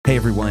Hey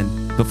everyone,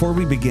 before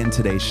we begin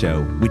today's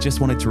show, we just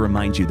wanted to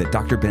remind you that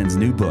Dr. Ben's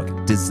new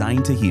book,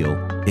 Designed to Heal,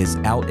 is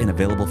out and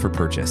available for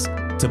purchase.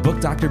 To book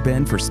Dr.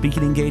 Ben for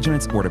speaking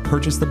engagements or to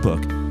purchase the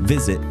book,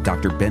 visit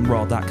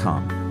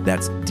drbenrall.com.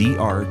 That's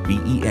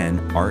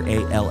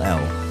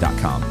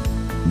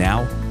drbenrall.com.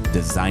 Now,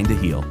 Designed to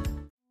Heal.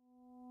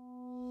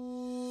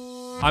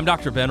 I'm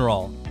Dr.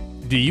 Benrall.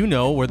 Do you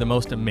know where the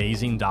most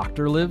amazing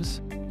doctor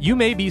lives? You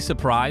may be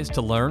surprised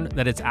to learn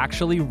that it's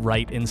actually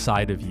right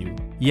inside of you.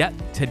 Yet,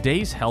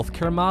 today's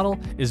healthcare model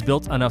is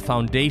built on a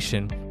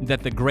foundation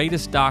that the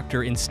greatest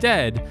doctor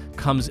instead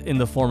comes in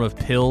the form of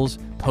pills,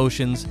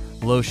 potions,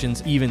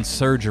 lotions, even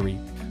surgery.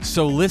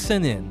 So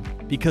listen in,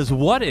 because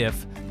what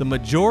if the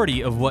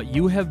majority of what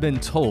you have been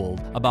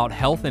told about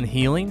health and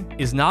healing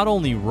is not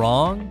only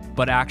wrong,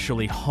 but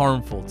actually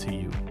harmful to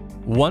you?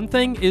 One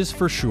thing is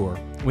for sure.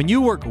 When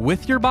you work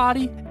with your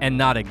body and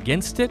not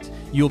against it,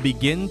 you'll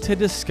begin to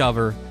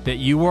discover that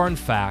you are in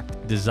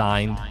fact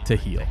designed to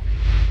heal.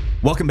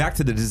 Welcome back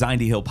to the Designed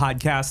to Heal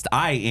podcast.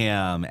 I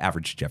am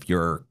Average Jeff,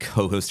 your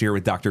co-host here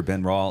with Dr.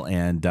 Benrall,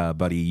 and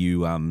buddy,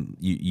 you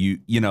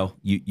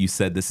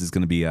said this is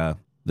going to be a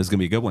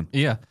good one.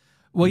 Yeah.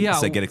 Well, yeah.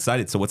 So get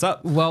excited. So what's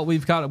up? Well,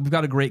 we've got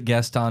a great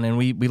guest on, and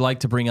we like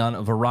to bring on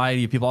a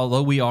variety of people.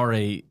 Although we are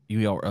a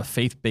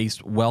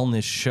faith-based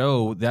wellness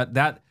show,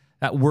 that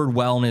word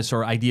wellness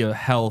or idea of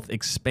health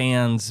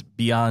expands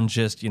beyond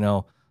just,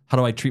 how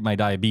do I treat my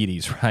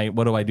diabetes, right?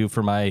 What do I do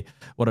for my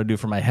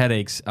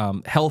headaches?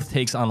 Health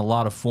takes on a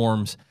lot of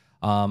forms,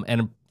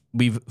 and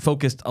we've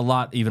focused a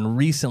lot even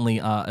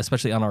recently,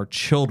 especially on our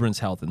children's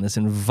health and this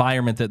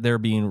environment that they're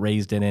being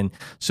raised in. And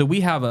so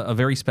we have a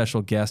very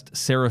special guest,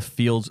 Sarah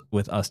Fields,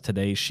 with us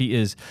today. She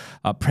is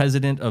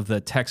president of the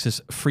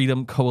Texas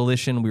Freedom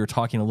Coalition. We were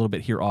talking a little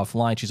bit here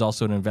offline. She's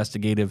also an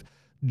investigative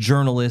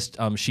journalist.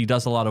 She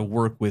does a lot of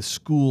work with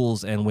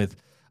schools and with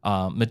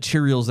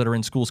materials that are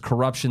in schools,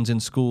 corruptions in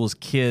schools,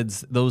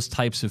 kids, those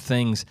types of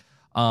things.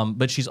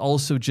 But she's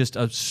also just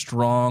a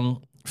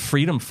strong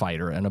freedom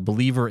fighter and a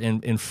believer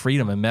in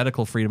freedom and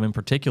medical freedom in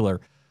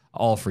particular,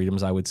 all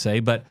freedoms, I would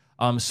say. But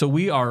so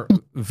we are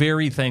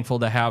very thankful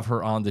to have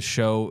her on the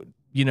show.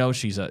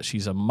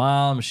 She's a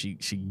mom. She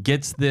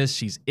gets this.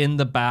 She's in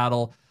the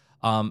battle.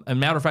 A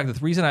matter of fact, the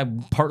reason I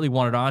partly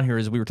wanted on here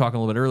is we were talking a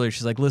little bit earlier.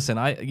 She's like, listen,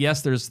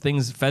 yes, there's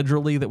things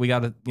federally that we got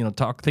to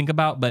think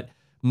about, but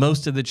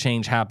most of the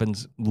change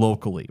happens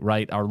locally,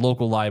 right? Our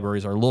local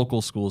libraries, our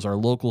local schools, our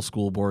local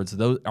school boards,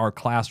 our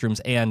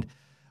classrooms, and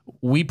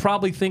we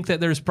probably think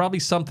that there's probably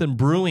something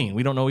brewing.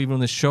 We don't know even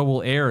when the show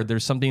will air.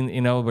 There's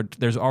something, but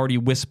there's already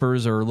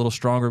whispers or a little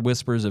stronger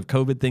whispers of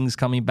COVID things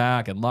coming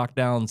back and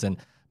lockdowns and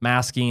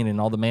masking and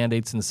all the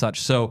mandates and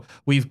such. So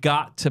we've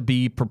got to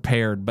be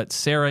prepared. But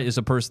Sarah is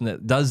a person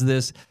that does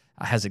this,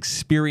 has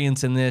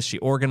experience in this. She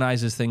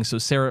organizes things. So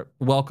Sarah,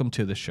 welcome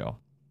to the show.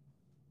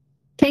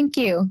 Thank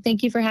you.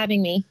 Thank you for having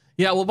me.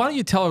 Yeah, well, why don't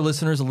you tell our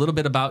listeners a little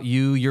bit about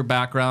you, your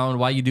background,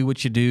 why you do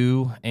what you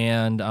do,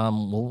 and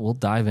we'll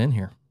dive in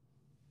here.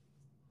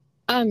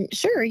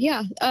 Sure.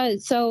 Yeah.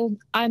 So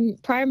I'm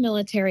prior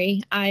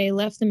military. I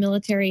left the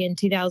military in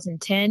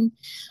 2010.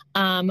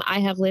 I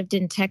have lived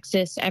in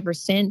Texas ever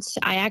since.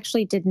 I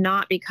actually did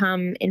not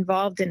become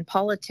involved in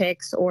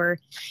politics or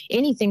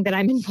anything that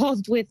I'm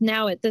involved with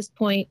now at this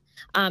point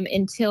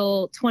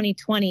until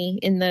 2020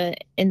 in the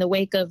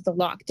wake of the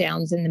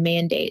lockdowns and the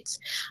mandates.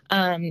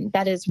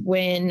 That is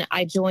when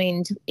I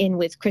joined in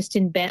with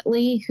Kristen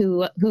Bentley,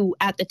 who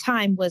at the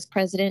time was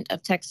president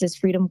of Texas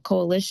Freedom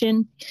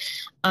Coalition.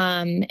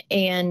 And,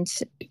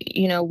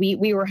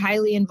 we were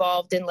highly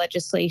involved in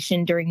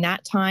legislation during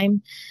that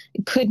time,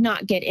 could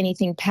not get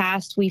anything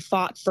passed. We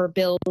fought for a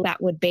bill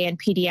that would ban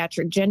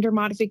pediatric gender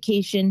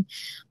modification.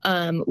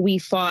 We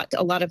fought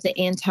a lot of the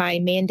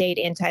anti-mandate,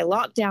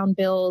 anti-lockdown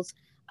bills.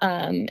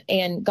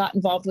 And got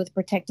involved with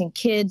protecting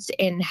kids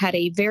and had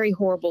a very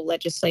horrible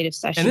legislative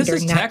session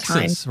during that time.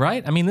 And this is Texas,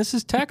 right? I mean, this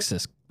is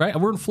Texas, right?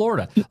 We're in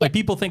Florida. Like,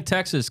 people think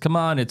Texas, come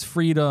on, it's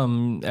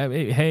freedom.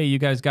 Hey, you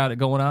guys got it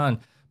going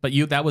on. But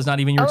that was not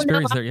even your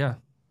experience there, yeah.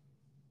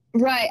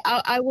 Right.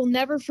 I will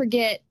never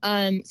forget.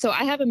 So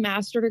I have a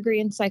master's degree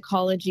in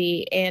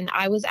psychology, and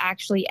I was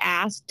actually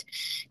asked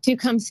to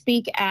come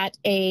speak at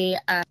a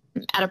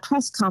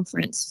press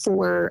conference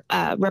for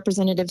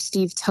Representative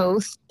Steve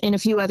Toth and a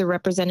few other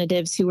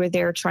representatives who were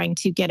there trying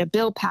to get a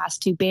bill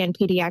passed to ban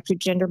pediatric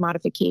gender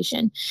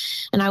modification.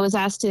 And I was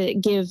asked to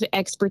give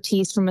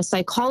expertise from a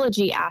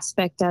psychology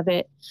aspect of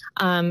it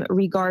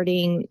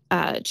regarding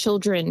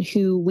children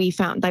who we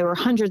found. There were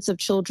hundreds of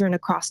children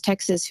across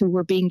Texas who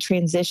were being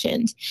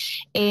transitioned.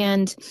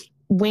 And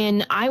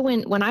when I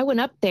went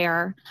up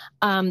there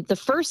the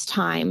first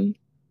time,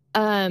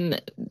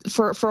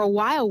 for a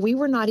while, we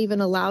were not even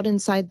allowed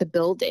inside the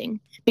building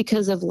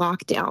because of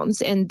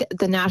lockdowns, and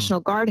the National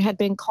Guard had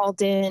been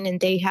called in, and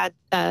they had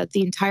the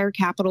entire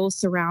Capitol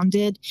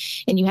surrounded,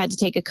 and you had to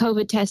take a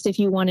COVID test if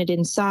you wanted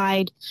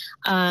inside,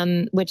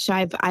 which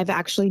I've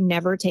actually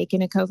never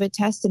taken a COVID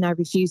test, and I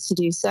refuse to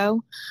do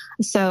so.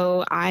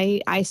 So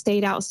I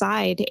stayed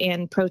outside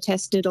and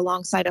protested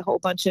alongside a whole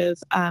bunch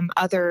of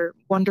other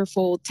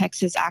wonderful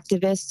Texas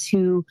activists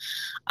who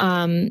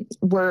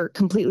were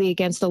completely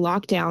against the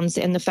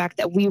lockdowns and the fact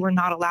that we were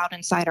not allowed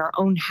inside our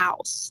own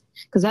house,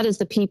 because that is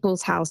the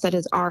people's house. That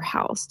is our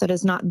house. That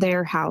is not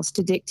their house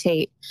to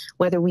dictate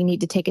whether we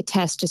need to take a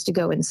test just to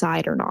go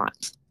inside or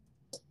not.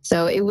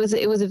 So it was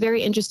a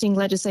very interesting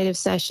legislative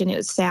session. It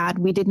was sad.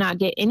 We did not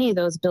get any of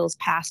those bills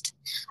passed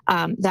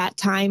that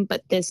time,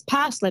 but this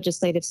past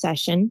legislative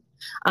session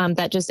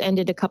that just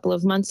ended a couple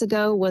of months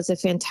ago was a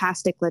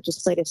fantastic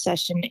legislative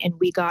session, and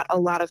we got a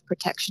lot of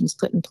protections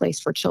put in place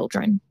for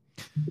children.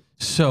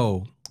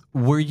 So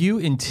were you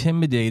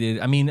intimidated?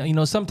 I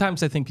mean,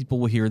 sometimes I think people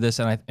will hear this,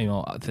 and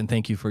and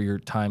thank you for your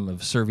time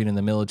of serving in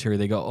the military.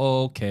 They go,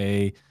 oh,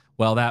 okay,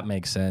 well, that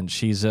makes sense.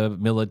 She's a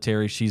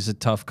military. She's a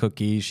tough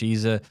cookie.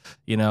 She's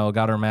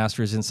got her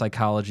master's in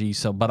psychology.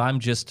 So, but I'm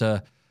just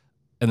and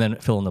then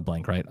fill in the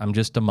blank, right? I'm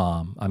just a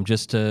mom. I'm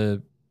just I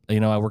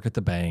work at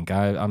the bank.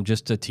 I'm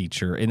just a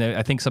teacher. And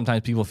I think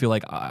sometimes people feel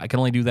like I can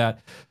only do that.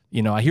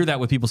 I hear that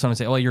with people sometimes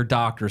say, oh, you're a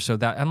doctor. So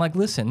that I'm like,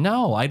 listen,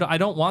 no, I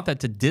don't want that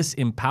to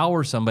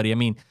disempower somebody. I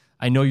mean,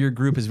 I know your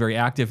group is very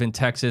active in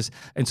Texas.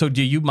 And so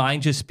do you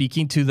mind just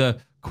speaking to the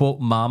quote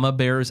mama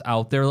bears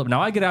out there?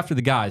 Now I get after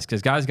the guys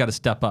because guys got to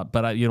step up,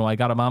 but I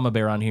got a mama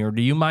bear on here.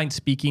 Do you mind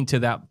speaking to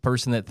that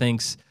person that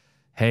thinks,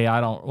 hey,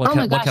 what can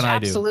I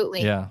do?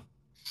 Absolutely.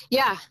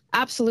 Yeah,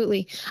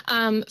 absolutely.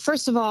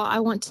 First of all, I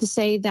want to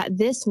say that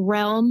this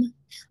realm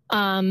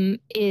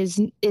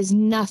is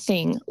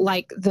nothing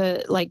like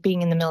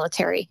being in the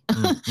military.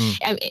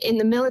 In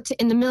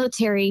the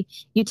military,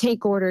 you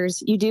take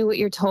orders, you do what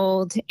you're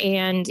told,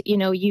 and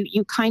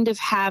you kind of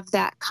have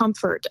that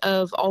comfort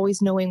of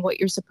always knowing what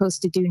you're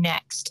supposed to do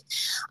next.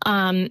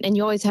 And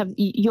you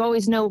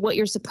always know what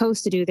you're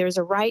supposed to do. There's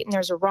a right and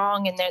there's a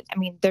wrong, and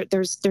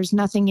there's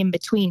nothing in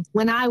between.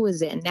 When I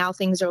was now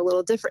things are a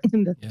little different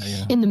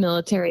in the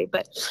military,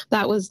 but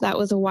that was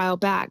a while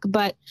back.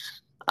 But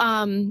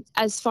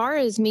as far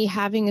as me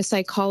having a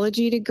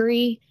psychology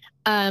degree,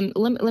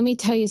 let me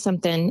tell you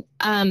something.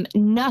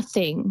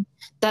 Nothing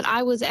that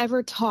I was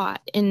ever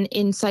taught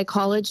in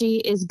psychology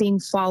is being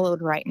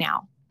followed right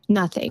now.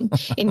 Nothing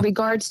in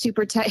regards to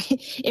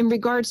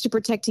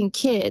protecting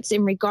kids,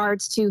 in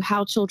regards to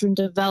how children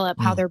develop,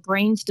 how their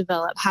brains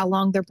develop, how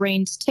long their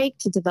brains take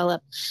to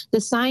develop.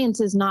 The science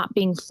is not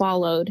being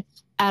followed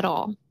at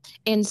all.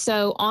 And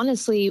so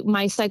honestly,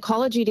 my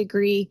psychology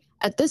degree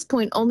at this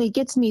point only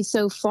gets me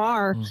so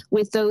far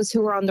with those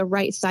who are on the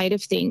right side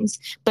of things.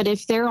 But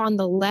if they're on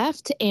the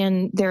left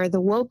and they're the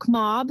woke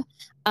mob,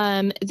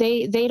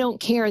 they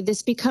don't care.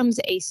 This becomes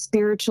a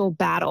spiritual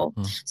battle.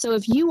 So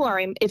if you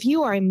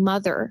are a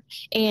mother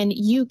and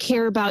you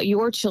care about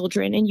your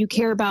children and you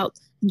care about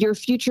your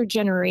future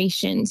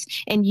generations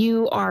and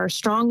you are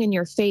strong in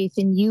your faith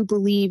and you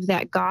believe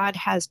that God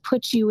has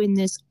put you in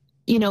this,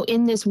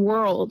 in this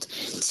world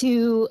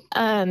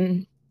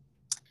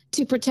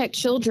to protect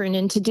children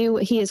and to do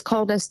what he has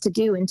called us to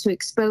do and to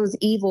expose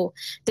evil,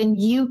 then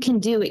you can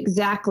do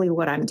exactly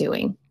what I'm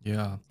doing.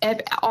 Yeah.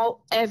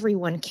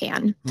 Everyone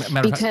can.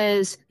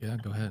 Because yeah,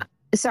 go ahead.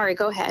 Sorry,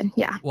 go ahead.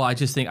 Yeah. Well, I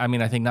just think,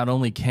 I think not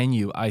only can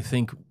you, I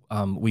think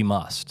we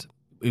must.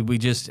 We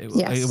just,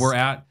 yes.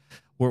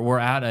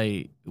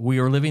 We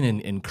are living in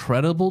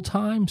incredible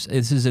times.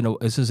 This is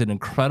an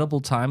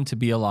incredible time to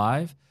be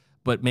alive,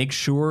 but make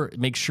sure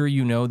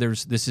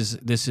this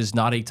is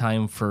not a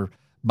time for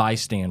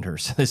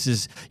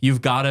bystanders.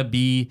 You've got to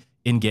be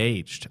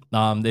engaged.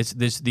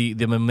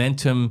 The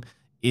momentum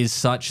is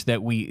such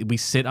that we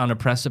sit on a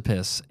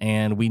precipice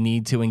and we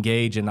need to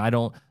engage. And I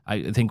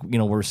think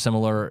we're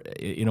similar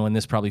in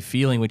this probably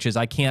feeling, which is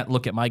I can't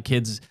look at my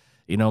kids.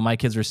 My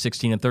kids are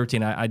 16 and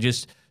 13.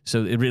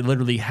 So it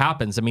literally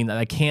happens.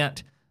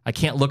 I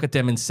can't look at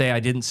them and say I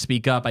didn't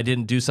speak up, I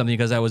didn't do something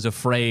because I was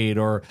afraid,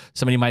 or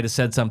somebody might have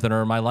said something,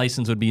 or my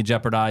license would be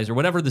jeopardized, or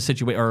whatever the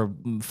situation, or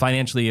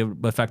financially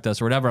affect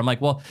us, or whatever. I'm like,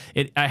 well,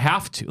 I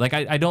have to. Like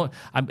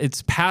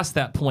it's past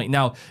that point.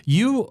 Now,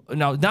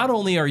 not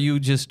only are you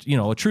just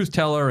a truth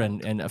teller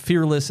and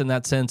fearless in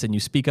that sense, and you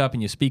speak up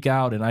and you speak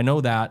out, and I know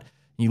that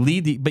you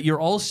lead but you're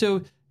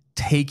also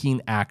taking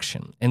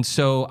action. And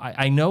so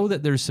I know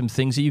that there's some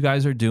things that you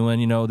guys are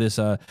doing, this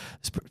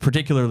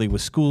particularly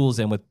with schools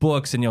and with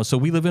books. And, so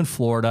we live in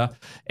Florida.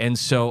 And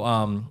so,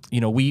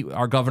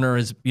 our governor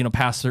has,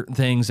 passed certain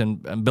things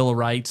and Bill of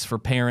Rights for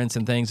parents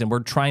and things. And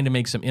we're trying to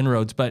make some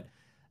inroads. But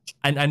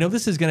I know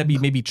this is going to be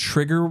maybe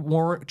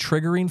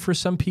triggering for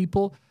some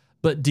people.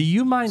 But do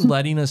you mind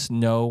letting us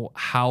know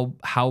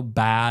how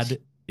bad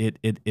it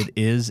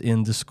is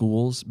in the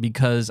schools?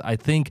 Because I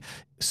think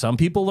some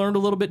people learned a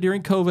little bit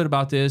during COVID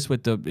about this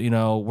with the,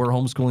 we're a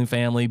homeschooling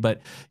family,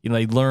 but,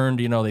 they learned,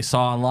 they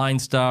saw online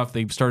stuff.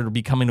 They started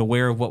becoming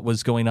aware of what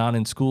was going on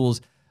in schools.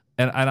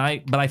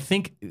 But I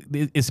think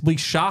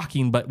it's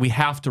shocking, but we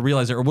have to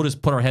realize it, or we'll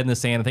just put our head in the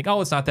sand and think,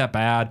 oh, it's not that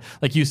bad.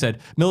 Like you said,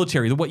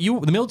 military,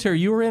 the military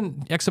you were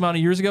in X amount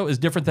of years ago is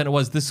different than it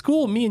was. The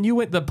school me and you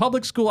went, the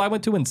public school I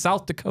went to in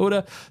South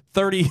Dakota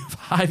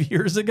 35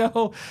 years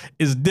ago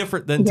is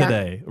different than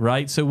today,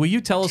 right? So will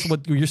you tell us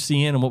what you're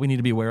seeing and what we need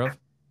to be aware of?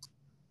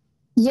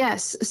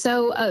 Yes.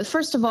 So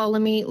first of all,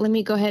 let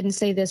me go ahead and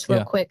say this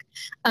real quick.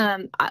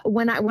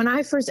 When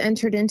I first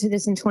entered into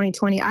this in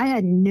 2020, I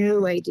had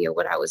no idea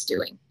what I was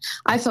doing.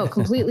 I felt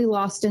completely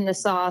lost in the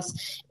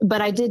sauce,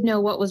 but I did know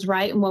what was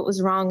right and what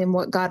was wrong and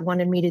what God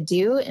wanted me to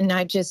do. And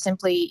I just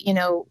simply,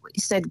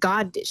 said,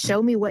 God,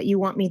 show me what you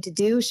want me to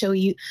do. Show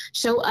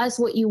us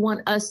what you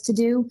want us to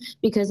do,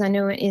 because I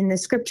know in the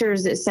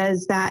scriptures it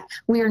says that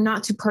we are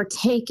not to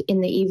partake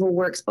in the evil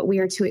works, but we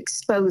are to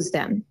expose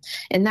them.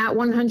 And that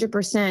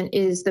 100%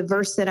 is the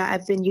verse that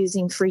I've been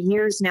using for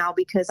years now,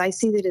 because I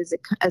see that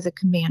as a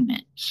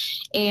commandment.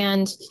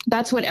 And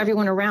that's what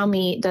everyone around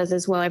me does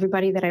as well,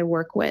 everybody that I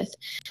work with.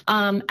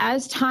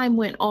 As time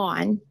went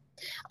on,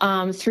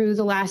 through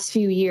the last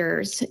few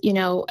years,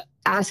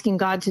 asking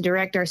God to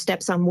direct our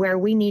steps on where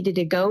we needed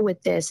to go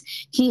with this,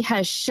 he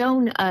has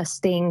shown us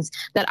things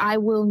that I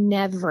will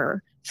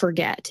never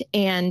forget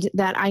and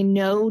that I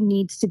know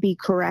needs to be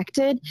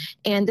corrected.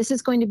 And this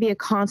is going to be a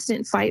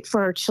constant fight for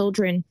our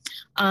children.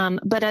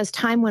 But as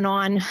time went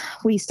on,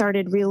 we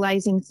started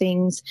realizing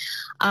things.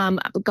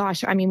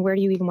 Where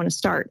do you even want to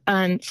start?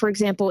 For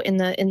example, in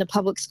the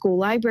public school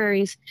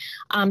libraries,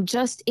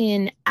 just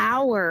in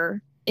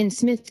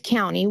Smith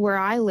County, where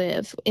I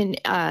live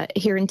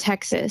here in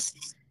Texas,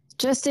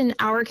 just in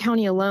our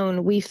county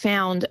alone, we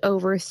found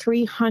over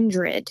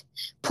 300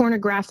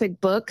 pornographic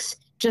books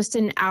just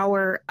in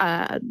our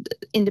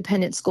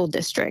independent school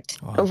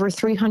district. Wow. Over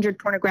 300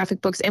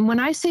 pornographic books. And when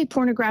I say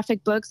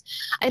pornographic books,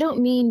 I don't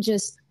mean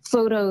just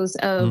photos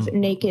of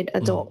naked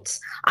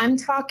adults. I'm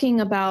talking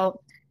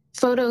about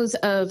photos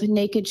of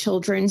naked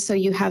children. So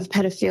you have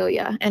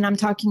pedophilia, and I'm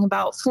talking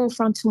about full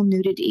frontal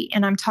nudity,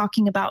 and I'm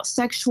talking about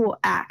sexual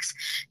acts,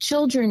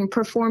 children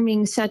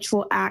performing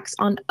sexual acts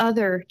on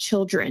other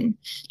children,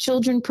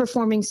 children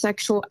performing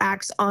sexual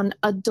acts on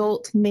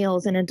adult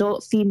males and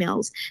adult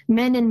females,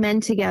 men and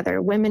men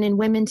together, women and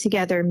women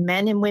together,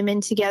 men and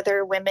women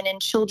together, women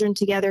and children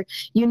together,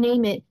 you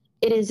name it.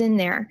 It is in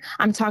there.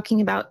 I'm talking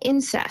about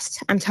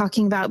incest. I'm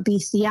talking about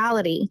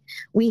bestiality.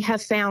 We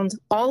have found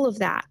all of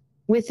that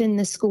within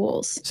the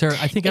schools. Sarah,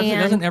 I think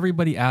doesn't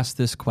everybody ask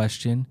this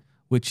question,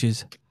 which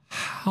is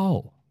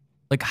how?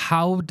 Like,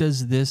 how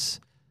does this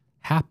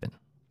happen?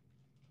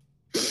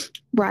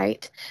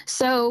 Right.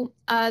 So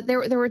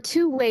there were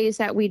two ways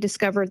that we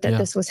discovered that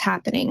this was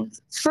happening.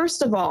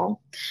 First of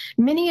all,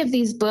 many of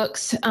these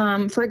books,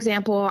 for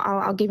example,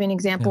 I'll give you an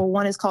example.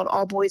 One is called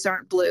All Boys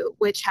Aren't Blue,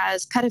 which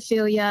has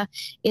pedophilia,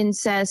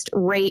 incest,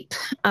 rape,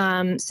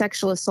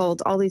 sexual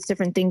assault, all these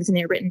different things in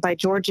there, written by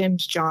George M.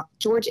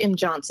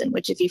 Johnson,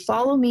 which if you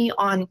follow me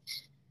on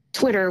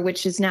Twitter,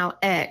 which is now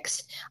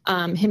X,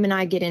 him and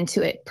I get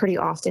into it pretty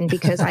often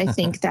because I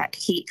think that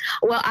he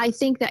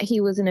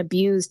was an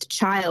abused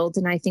child,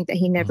 and I think that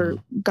he never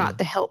got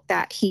the help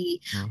that he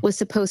was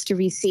supposed to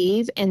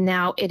receive. And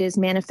now it is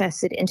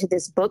manifested into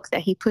this book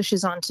that he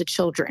pushes onto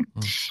children.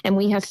 And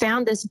we have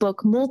found this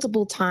book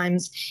multiple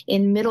times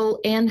in middle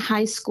and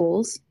high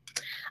schools.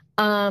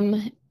 So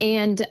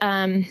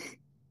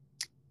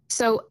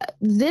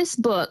this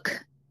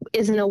book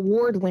is an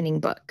award-winning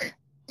book.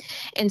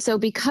 And so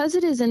because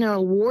it is an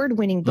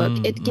award-winning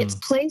book, it gets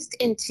placed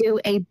into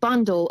a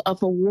bundle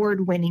of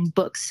award-winning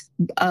books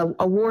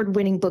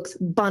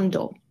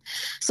bundle.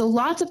 So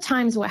lots of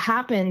times what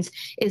happens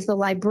is the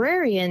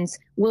librarians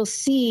will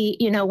see,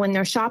 when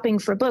they're shopping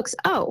for books,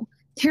 oh,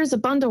 here's a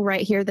bundle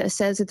right here that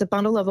says it's a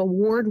bundle of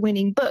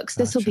award-winning books.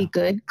 This will be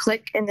good.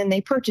 Click, and then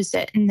they purchase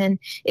it. And then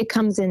it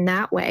comes in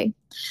that way.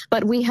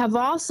 But we have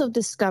also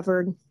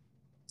discovered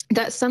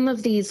that some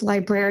of these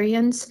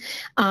librarians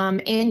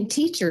and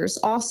teachers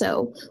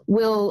also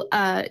will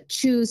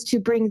choose to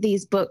bring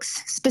these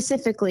books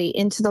specifically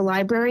into the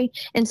library.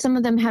 And some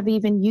of them have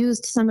even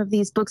used some of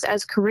these books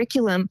as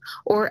curriculum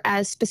or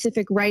as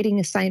specific writing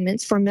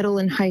assignments for middle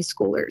and high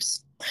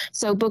schoolers.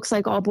 So books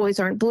like All Boys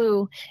Aren't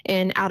Blue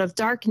and Out of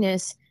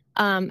Darkness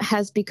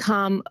has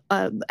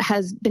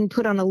been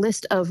put on a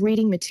list of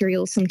reading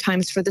materials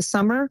sometimes for the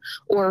summer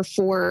or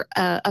for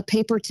a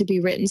paper to be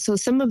written. So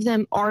some of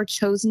them are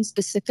chosen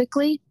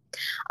specifically.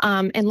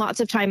 And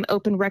lots of time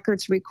open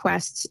records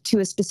requests to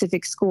a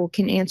specific school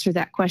can answer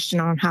that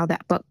question on how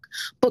that book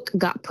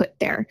got put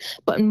there.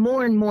 But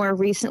more and more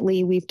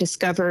recently, we've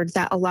discovered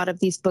that a lot of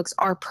these books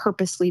are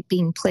purposely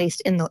being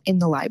placed in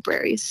the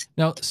libraries.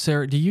 Now,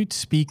 Sarah, do you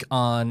speak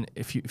on,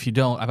 if you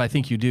don't, I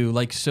think you do,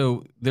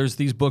 so there's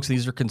these books,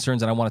 these are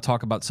concerns, and I want to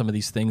talk about some of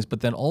these things,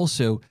 but then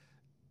also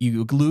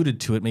you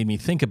alluded to it, made me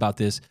think about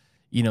this.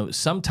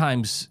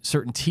 Sometimes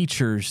certain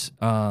teachers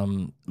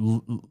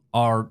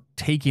are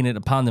taking it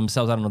upon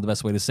themselves. I don't know the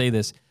best way to say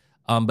this,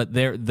 but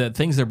the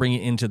things they're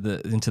bringing into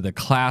the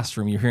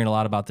classroom. You're hearing a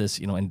lot about this,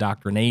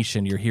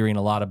 indoctrination. You're hearing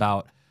a lot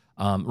about,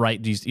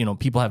 right? These,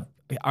 people have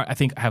I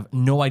think have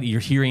no idea. You're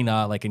hearing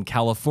like in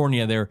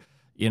California,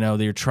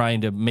 they're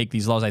trying to make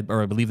these laws,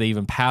 or I believe they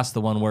even passed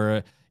the one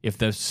where if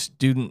the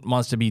student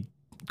wants to be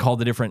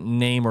called a different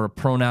name or a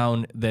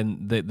pronoun,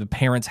 then the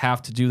parents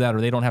have to do that,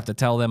 or they don't have to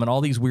tell them, and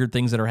all these weird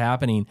things that are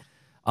happening.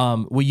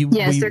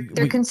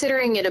 They're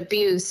considering it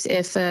abuse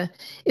if a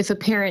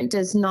parent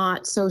does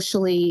not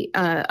socially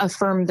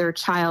affirm their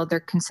child. They're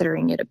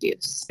considering it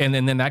abuse, and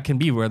then that can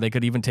be where they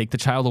could even take the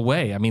child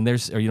away. I mean,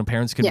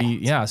 parents could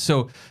be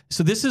So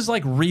this is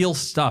like real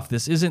stuff.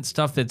 This isn't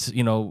stuff that's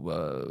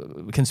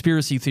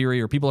conspiracy theory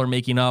or people are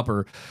making up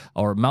or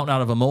mountain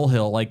out of a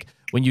molehill. Like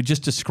when you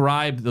just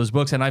describe those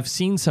books, and I've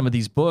seen some of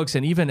these books,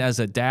 and even as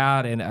a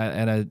dad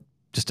and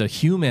just a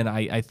human,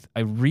 I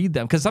read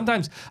them because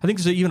sometimes I think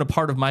there's even a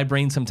part of my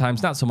brain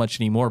sometimes, not so much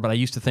anymore, but I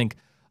used to think,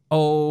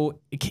 oh,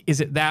 is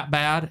it that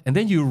bad? And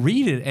then you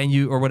read it and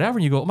you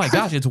go, oh my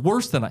gosh, it's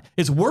worse than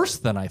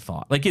I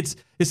thought. Like this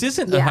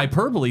isn't a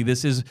hyperbole.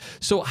 This is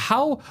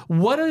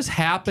what is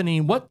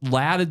happening? What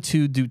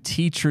latitude do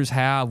teachers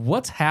have?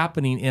 What's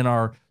happening in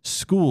our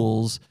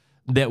schools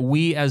that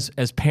we as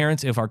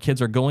parents, if our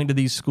kids are going to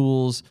these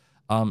schools,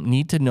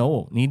 need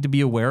to be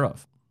aware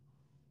of?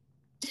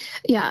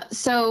 Yeah.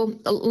 So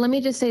let me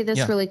just say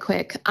this really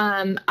quick.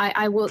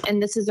 I will,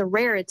 and this is a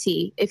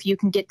rarity if you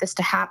can get this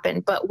to happen.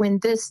 But when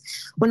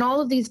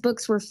all of these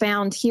books were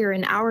found here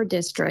in our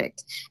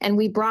district, and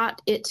we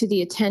brought it to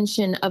the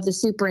attention of the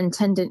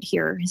superintendent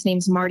here, his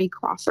name's Marty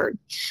Crawford.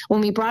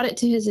 When we brought it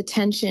to his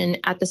attention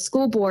at the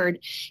school board,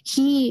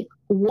 he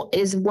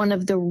is one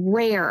of the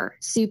rare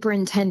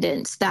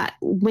superintendents that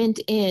went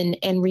in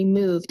and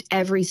removed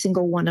every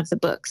single one of the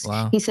books.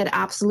 Wow. He said,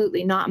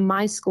 absolutely not in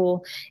my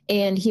school.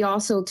 And he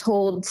also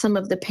told some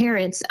of the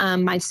parents,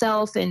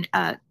 myself, and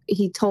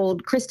he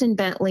told Kristen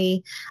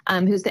Bentley,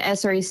 who's the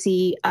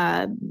SRAC,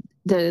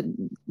 the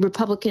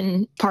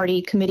Republican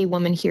Party committee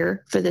woman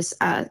here for this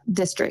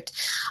district,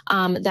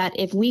 that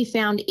if we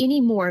found any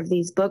more of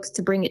these books,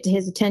 to bring it to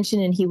his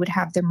attention and he would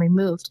have them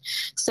removed.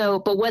 So,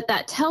 but what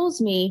that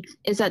tells me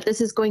is that this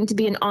is going to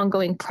be an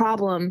ongoing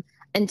problem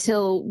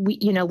until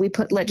we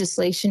put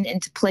legislation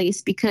into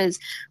place, because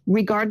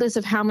regardless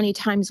of how many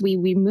times we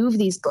remove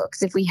these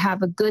books, if we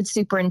have a good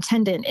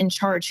superintendent in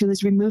charge who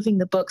is removing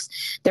the books,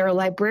 there are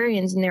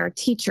librarians and there are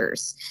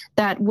teachers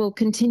that will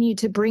continue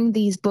to bring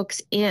these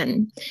books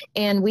in.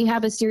 And we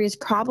have a serious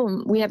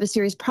problem. We have a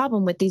serious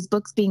problem with these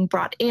books being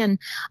brought in.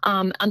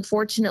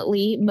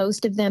 Unfortunately,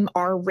 most of them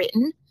are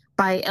written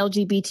by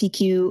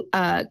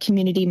LGBTQ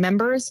community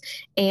members,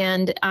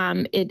 and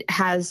it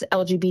has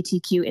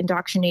LGBTQ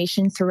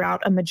indoctrination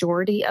throughout a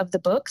majority of the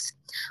books.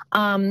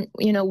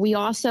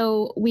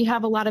 We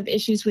have a lot of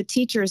issues with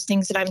teachers,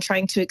 things that I'm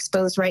trying to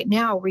expose right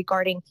now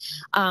regarding,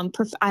 I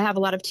have a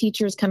lot of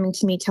teachers coming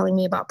to me telling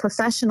me about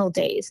professional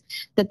days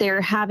that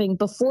they're having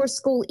before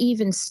school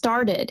even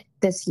started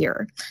this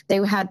year. They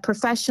had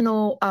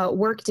professional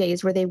work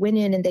days where they went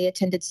in and they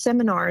attended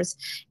seminars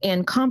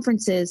and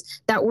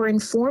conferences that were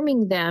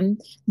informing them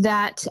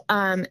that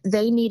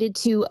they needed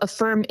to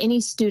affirm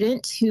any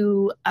student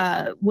who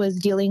was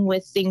dealing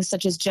with things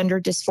such as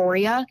gender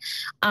dysphoria,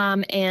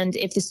 and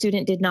if the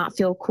student did not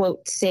feel,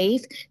 quote,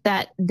 safe,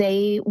 that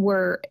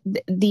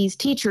these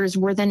teachers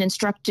were then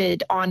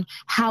instructed on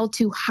how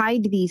to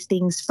hide these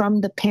things from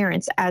the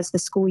parents as the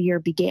school year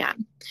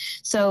began.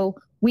 So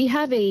we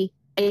have a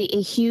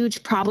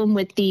huge problem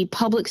with the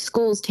public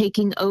schools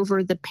taking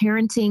over the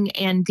parenting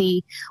and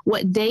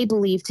what they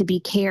believe to be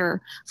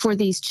care for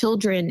these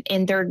children.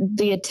 And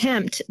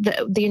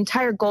the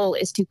entire goal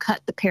is to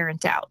cut the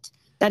parent out.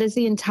 That is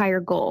the entire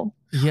goal.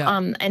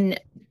 Yeah.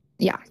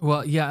 Yeah.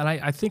 Well, yeah, and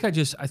I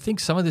think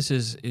some of this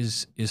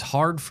is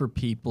hard for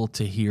people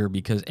to hear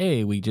because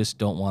we just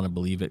don't want to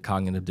believe it.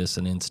 Cognitive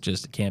dissonance,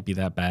 just it can't be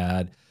that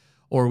bad,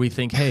 or we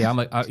think, hey, I'm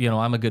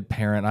a good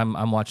parent.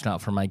 I'm watching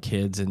out for my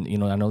kids, and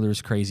I know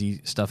there's crazy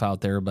stuff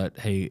out there, but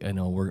hey,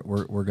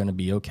 we're going to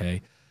be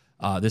okay.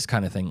 This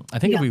kind of thing. I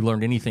think if we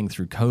learned anything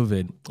through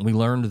COVID, we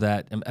learned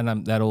that,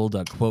 and that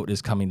old quote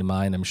is coming to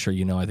mind. I'm sure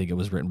I think it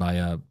was written by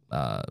a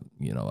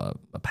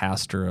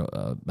pastor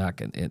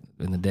back in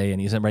the day, and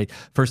he said, right,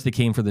 first they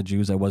came for the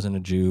Jews, I wasn't a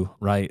Jew,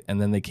 right,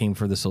 and then they came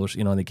for the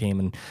social, they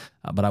came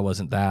but I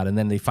wasn't that, and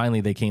then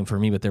they came for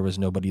me, but there was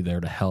nobody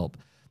there to help.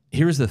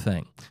 Here's the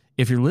thing.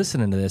 If you're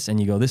listening to this and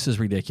you go, this is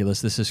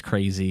ridiculous, this is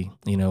crazy,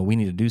 we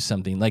need to do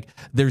something. Like,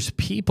 there's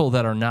people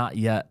that are not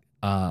yet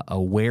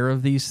aware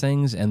of these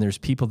things, and there's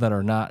people that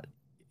are not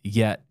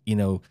yet,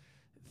 they're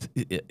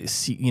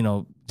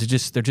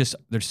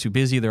too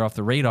busy, they're off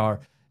the radar.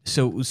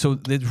 So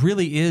it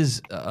really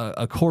is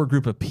a core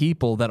group of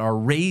people that are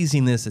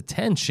raising this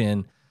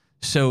attention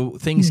so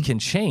things can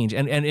change.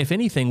 And if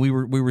anything, we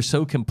were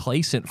so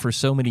complacent for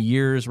so many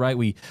years, right?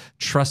 We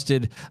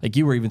trusted, like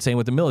you were even saying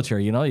with the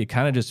military, you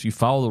kind of just, you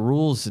follow the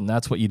rules and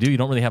that's what you do. You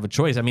don't really have a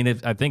choice. I mean,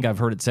 I think I've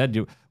heard it said,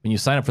 when you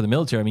sign up for the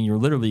military, I mean, you're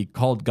literally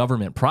called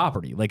government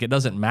property. Like, it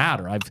doesn't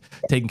matter. I've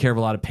taken care of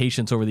a lot of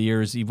patients over the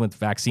years, even with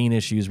vaccine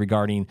issues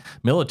regarding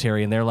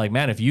military. And they're like,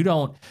 man, if you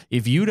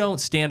don't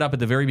stand up at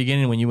the very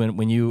beginning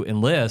when you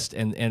enlist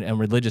and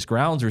religious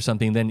grounds or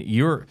something, then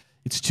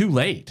it's too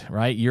late,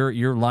 right?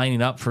 You're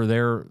lining up for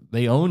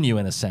they own you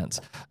in a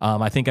sense.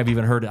 I think I've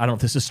even heard, I don't know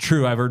if this is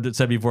true, I've heard it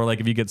said before, like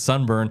if you get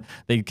sunburn,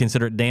 they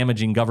consider it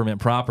damaging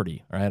government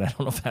property, right? I don't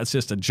know if that's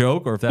just a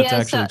joke or if that's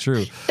actually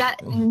true.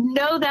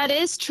 That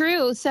is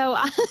true. So,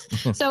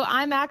 so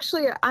I'm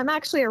actually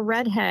a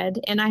redhead,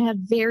 and I have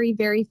very,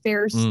 very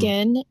fair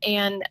skin.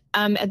 And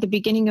at the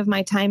beginning of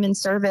my time in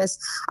service,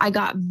 I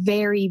got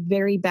very,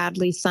 very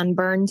badly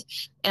sunburned.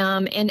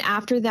 And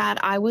after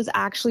that, I was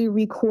actually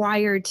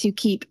required to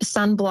keep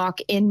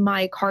sunblock in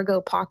my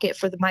cargo pocket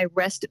for the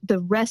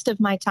rest of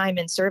my time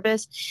in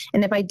service.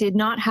 And if I did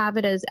not have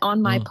it as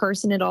on my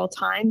person at all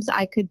times,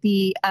 I could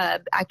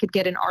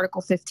get an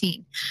Article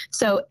 15.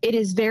 So it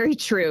is very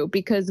true,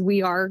 because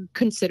we are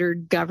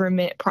considered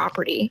government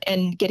property,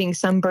 and getting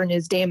sunburn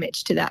is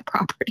damage to that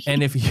property.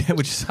 And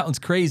which sounds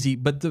crazy,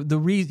 but the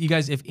reason, you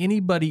guys,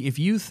 if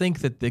you think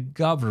that the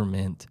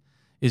government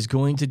is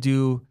going to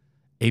do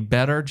a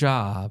better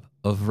job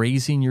of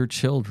raising your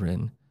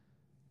children,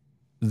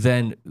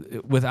 then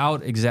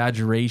without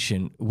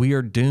exaggeration, we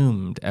are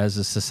doomed as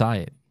a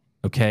society.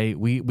 Okay.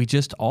 We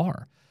just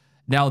are.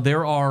 Now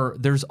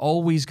there's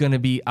always going to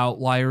be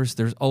outliers.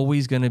 There's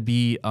always going to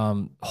be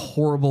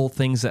horrible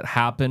things that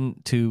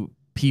happen to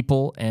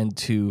people and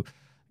to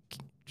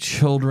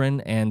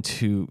children and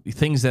to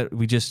things that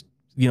we just,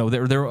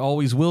 there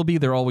always will be,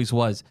 there always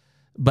was.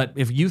 But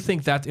if we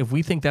think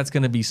that's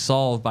going to be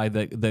solved by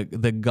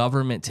the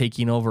government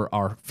taking over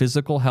our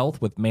physical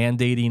health with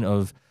mandating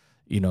of,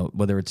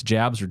 whether it's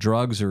jabs or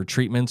drugs or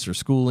treatments or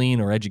schooling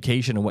or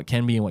education and what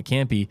can be and what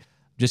can't be,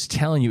 just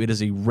telling you, it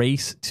is a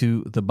race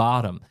to the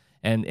bottom.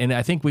 And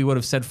I think we would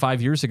have said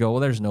 5 years ago, well,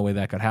 there's no way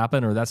that could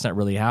happen, or that's not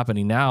really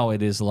happening. Now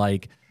it is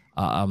like,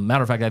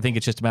 matter of fact, I think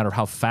it's just a matter of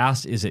how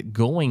fast is it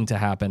going to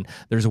happen.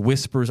 There's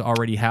whispers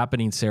already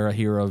happening, Sarah,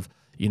 here of,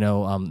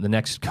 the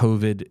next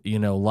COVID,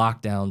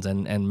 lockdowns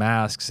and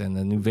masks and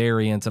the new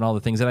variants and all the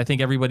things that I think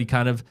everybody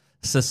kind of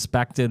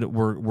suspected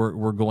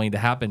were going to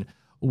happen.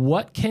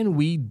 What can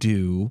we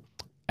do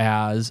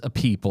as a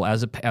people,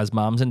 as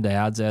moms and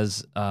dads,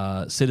 as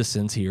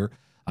citizens here?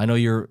 I know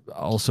you're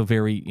also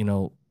very,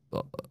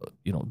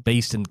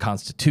 based in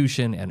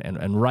Constitution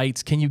and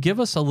rights. Can you give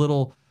us a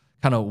little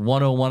kind of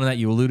 101 on that?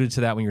 You alluded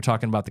to that when you're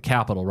talking about the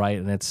Capitol, right?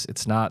 And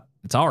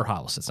it's our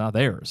house, it's not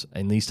theirs,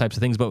 and these types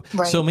of things. But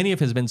so many of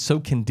us have been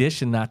so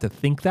conditioned not to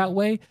think that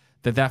way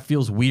that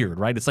feels weird,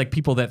 right? It's like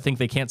people that think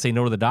they can't say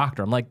no to the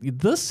doctor. I'm like,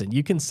 listen,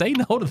 you can say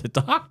no to the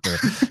doctor.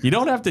 You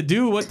don't have to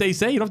do what they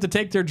say. You don't have to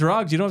take their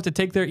drugs. You don't have to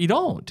take you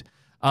don't.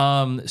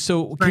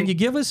 So can you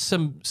give us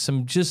some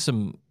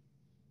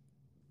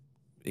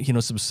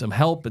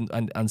help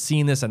on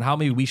seeing this, and how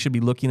maybe we should be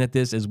looking at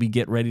this as we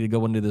get ready to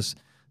go into this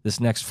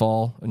next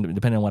fall,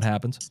 depending on what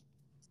happens?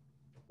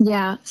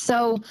 Yeah.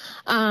 So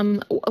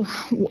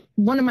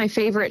one of my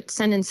favorite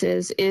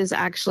sentences is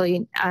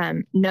actually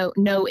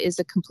no is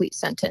a complete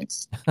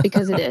sentence,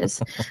 because it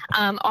is.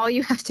 All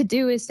you have to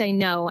do is say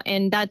no.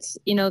 And that's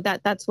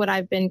what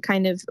I've been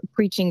kind of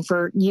preaching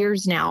for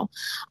years now.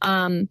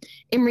 In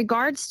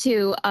regards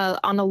to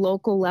on a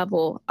local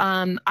level,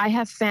 I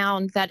have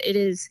found that it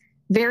is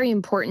very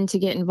important to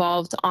get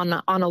involved on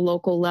a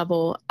local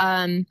level,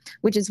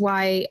 which is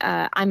why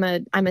I'm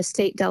a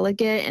state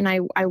delegate, and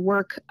I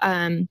work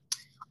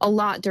a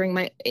lot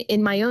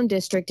in my own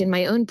district, in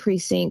my own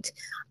precinct,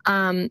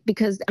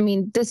 because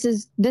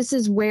this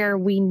is where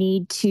we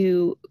need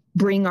to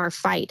bring our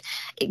fight,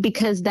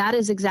 because that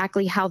is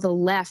exactly how the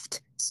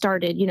left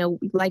started.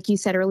 Like you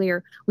said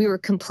earlier, we were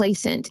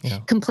complacent. Yeah.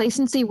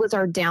 Complacency was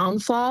our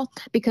downfall,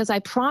 because I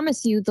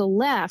promise you, the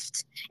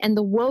left and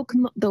the woke,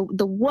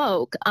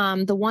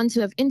 the ones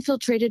who have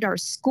infiltrated our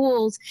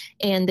schools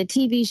and the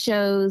TV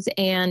shows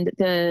and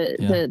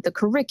the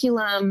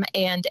curriculum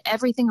and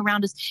everything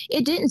around us,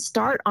 it didn't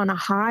start on a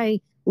high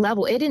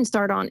level. It didn't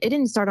start on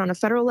a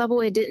federal level.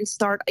 It didn't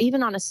start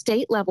even on a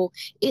state level.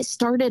 It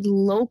started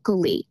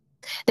locally.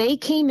 They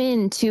came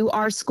into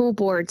our school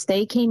boards.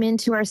 They came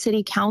into our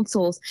city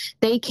councils.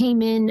 They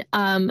came in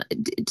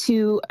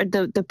to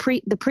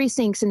the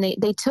precincts, and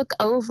they took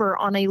over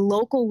on a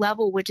local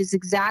level, which is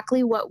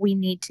exactly what we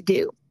need to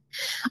do.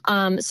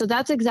 So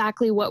that's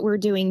exactly what we're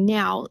doing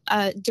now.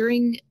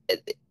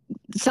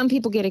 Some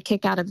people get a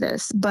kick out of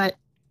this, but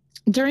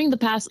during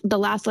the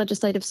last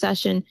legislative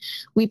session,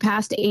 we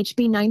passed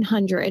HB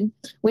 900,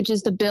 which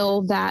is the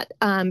bill that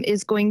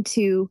is going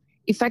to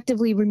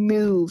effectively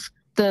remove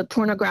the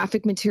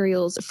pornographic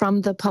materials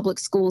from the public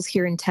schools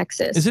here in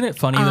Texas. Isn't it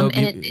funny though,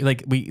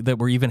 that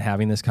we're even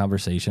having this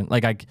conversation?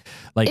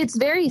 It's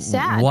very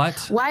sad.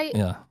 What? Why?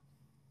 Yeah.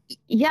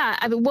 Yeah,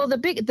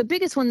 the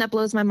biggest one that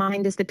blows my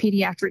mind is the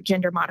pediatric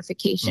gender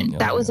modification.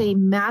 That was a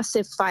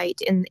massive fight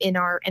in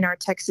our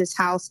Texas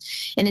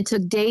House, and it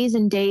took days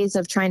and days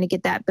of trying to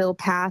get that bill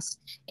passed,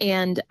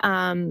 and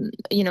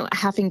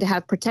having to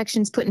have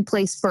protections put in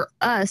place for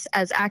us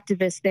as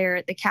activists there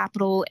at the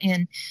Capitol,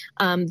 and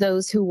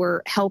those who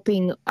were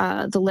helping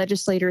the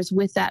legislators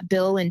with that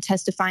bill and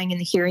testifying in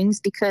the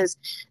hearings, because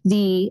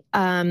the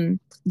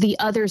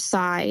other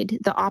side,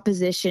 the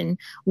opposition,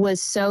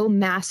 was so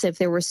massive.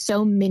 There were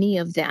so many many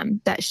of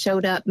them that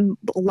showed up,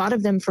 a lot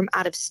of them from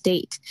out of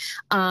state,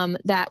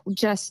 that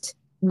just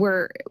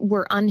were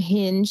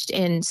unhinged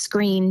and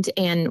screamed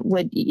and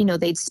would,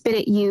 they'd spit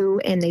at you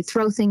and they'd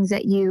throw things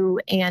at you.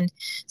 And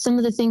some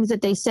of the things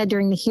that they said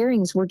during the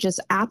hearings were just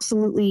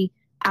absolutely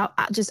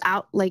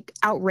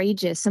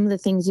outrageous. Some of the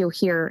things you'll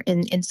hear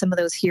in some of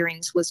those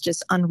hearings was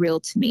just unreal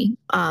to me,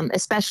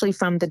 especially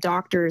from the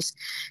doctors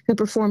who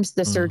performed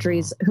the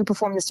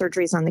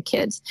surgeries on the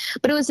kids.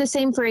 But it was the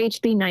same for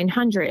HB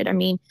 900. I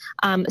mean,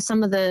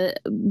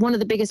 one of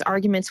the biggest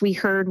arguments we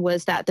heard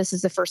was that this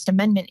is a First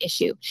Amendment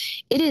issue.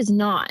 It is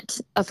not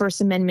a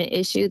First Amendment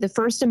issue. The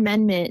First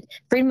Amendment,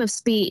 freedom of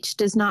speech,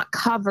 does not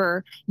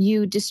cover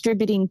you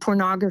distributing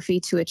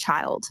pornography to a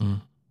child.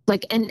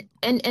 Like an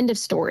end of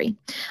story.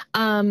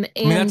 And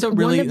I mean, that's a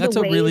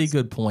really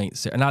good point,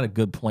 Sarah. Not a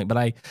good point, but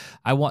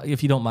I want,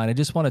 if you don't mind, I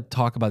just want to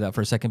talk about that for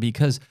a second,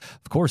 because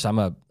of course I'm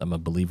a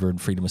believer in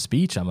freedom of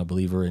speech. I'm a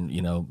believer in,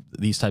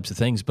 these types of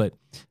things, but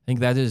I think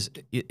that is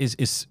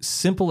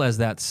simple as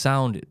that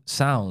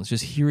sounds,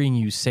 just hearing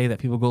you say that,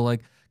 people go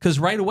like, because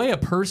right away a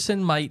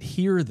person might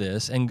hear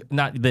this and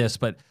not this,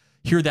 but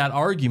hear that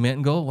argument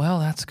and go, well,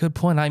 that's a good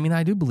point. I mean,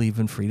 I do believe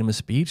in freedom of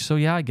speech. So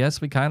yeah, I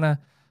guess we kind of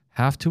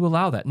have to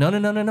allow that. No.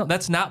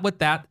 That's not what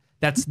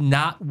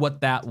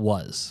that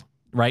was,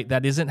 right?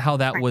 That isn't how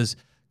that was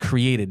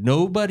created.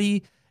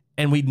 Nobody,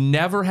 and we'd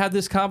never had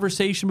this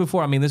conversation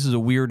before. I mean, this is a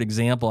weird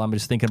example I'm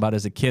just thinking about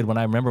as a kid. When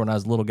I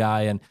was a little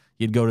guy and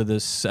you'd go to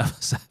this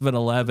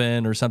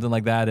 7-Eleven or something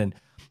like that, and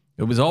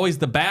it was always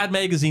the bad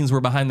magazines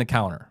were behind the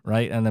counter,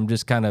 right? And I'm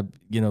just kind of,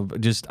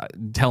 just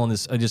telling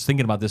this, just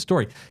thinking about this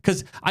story,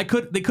 because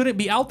they couldn't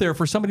be out there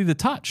for somebody to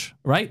touch,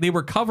 right? They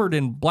were covered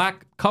in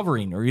black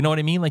covering, or you know what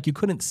I mean? Like you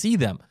couldn't see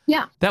them.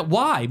 Yeah.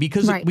 Why?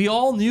 Because we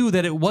all knew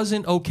that it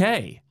wasn't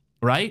okay,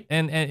 right?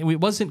 And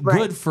it wasn't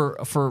good for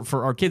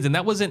our kids.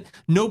 And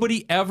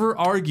nobody ever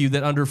argued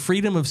that under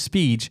freedom of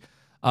speech,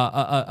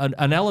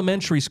 an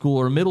elementary school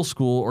or middle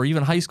school or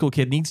even high school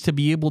kid needs to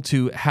be able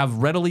to have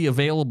readily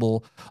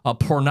available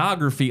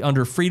pornography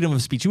under freedom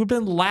of speech. You would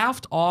have been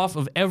laughed off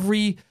of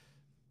every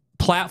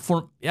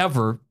platform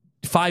ever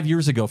 5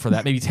 years ago for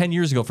that, maybe 10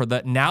 years ago for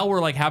that. Now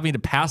we're like having to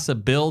pass a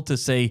bill to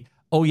say,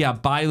 oh yeah,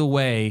 by the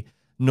way,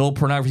 no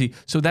pornography.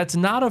 So that's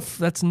not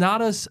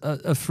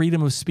a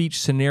freedom of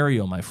speech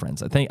scenario, my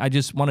friends. I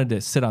just wanted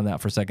to sit on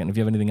that for a second, if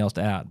you have anything else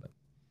to add.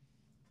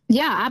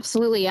 Yeah,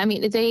 absolutely. I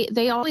mean,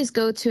 they always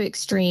go to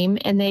extreme,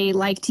 and they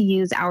like to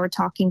use our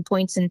talking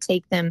points and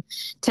take them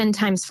 10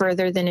 times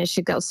further than it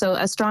should go. So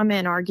a straw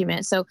man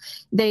argument. So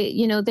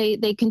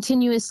they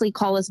continuously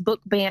call us book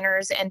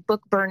banners and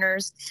book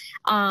burners.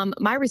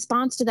 My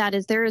response to that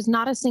is there is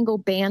not a single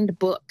banned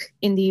book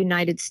in the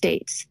United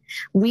States.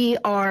 We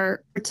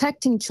are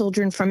protecting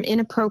children from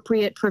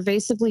inappropriate,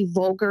 pervasively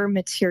vulgar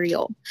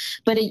material.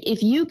 But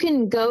if you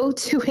can go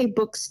to a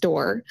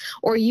bookstore,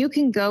 or you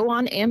can go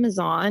on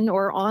Amazon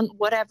or on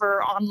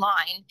whatever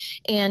online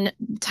and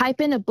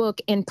type in a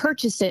book and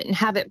purchase it and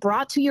have it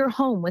brought to your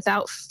home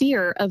without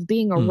fear of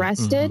being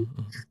arrested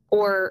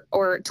or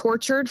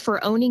tortured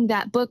for owning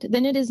that book,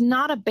 then it is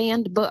not a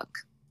banned book.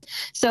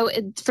 So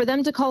for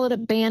them to call it a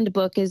banned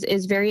book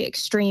is very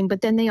extreme,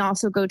 but then they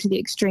also go to the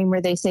extreme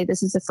where they say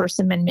this is a First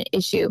Amendment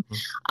issue.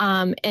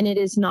 And it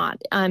is not.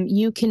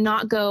 You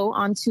cannot go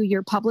onto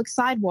your public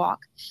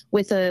sidewalk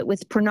with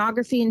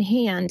pornography in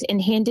hand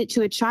and hand it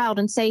to a child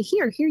and say,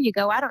 here you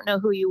go. I don't know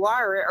who you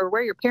are or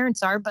where your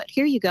parents are, but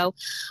here you go.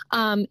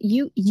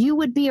 You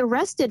would be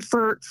arrested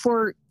for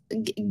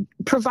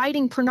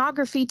providing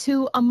pornography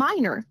to a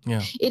minor.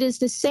 Yeah. It is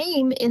the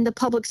same in the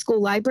public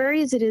school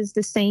libraries. It is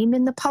the same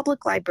in the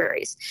public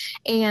libraries.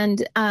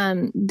 And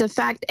the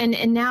fact,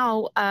 and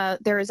now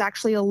there is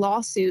actually a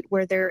lawsuit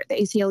where the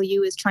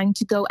ACLU is trying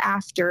to go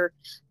after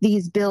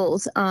these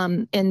bills.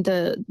 And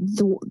the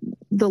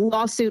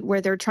lawsuit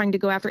where they're trying to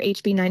go after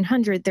HB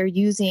 900, they're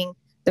using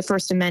the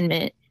First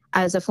Amendment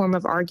as a form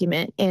of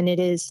argument. And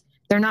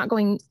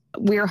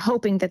we're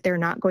hoping that they're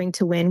not going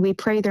to win. We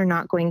pray they're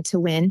not going to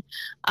win,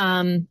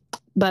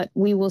 but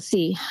we will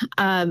see.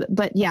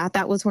 But yeah,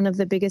 that was one of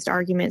the biggest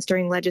arguments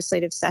during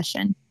legislative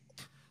session.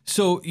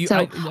 Go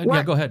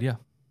ahead. Yeah.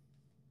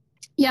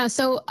 Yeah.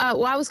 So,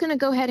 I was going to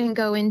go ahead and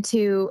go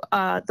into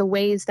the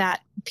ways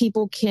that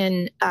people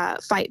can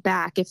fight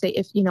back if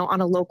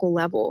on a local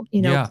level,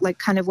 like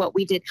kind of what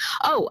we did.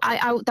 Oh,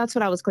 that's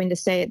what I was going to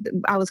say.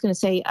 I was going to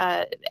say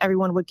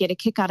everyone would get a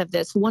kick out of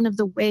this. One of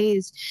the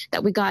ways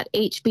that we got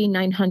HB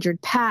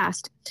 900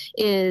 passed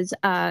is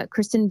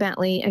Kristen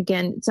Bentley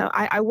again. So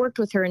I worked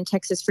with her in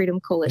Texas Freedom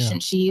Coalition.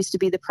 Yeah. She used to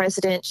be the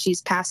president.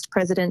 She's passed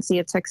presidency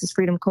of Texas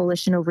Freedom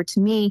Coalition over to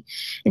me,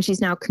 and she's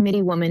now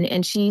committee woman.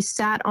 And she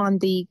sat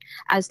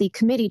as the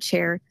committee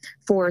chair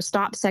for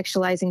Stop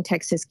Sexualizing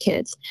Texas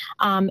Kids.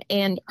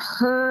 And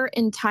her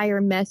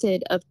entire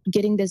method of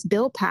getting this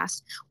bill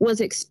passed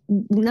was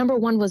number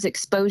one was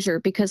exposure,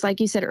 because like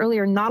you said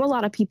earlier, not a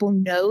lot of people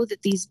know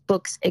that these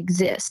books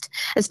exist,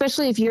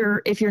 especially if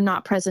you're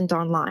not present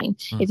online.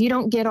 If you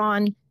don't get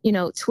on,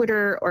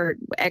 Twitter or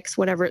X,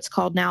 whatever it's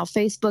called now,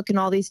 Facebook and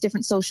all these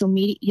different social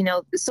media,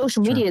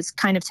 social media has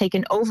kind of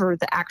taken over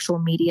the actual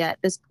media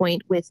at this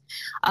point with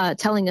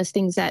telling us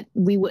things that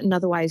we wouldn't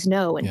otherwise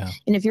know. And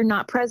if you're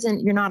not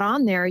present, you're not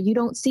on there, you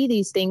don't see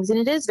these things. And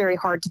it is very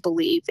hard to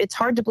believe. It's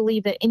hard to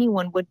believe that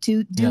anyone would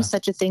do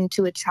such a thing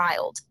to a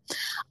child.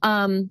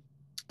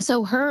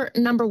 So her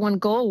number one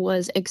goal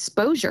was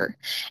exposure.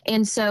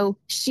 And so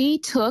she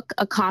took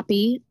a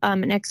copy,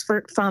 an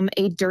excerpt from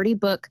a dirty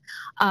book,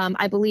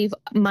 I believe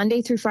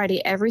Monday through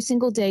Friday, every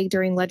single day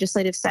during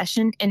legislative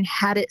session, and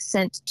had it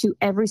sent to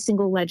every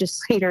single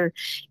legislator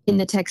in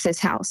the Texas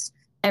House,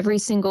 every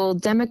single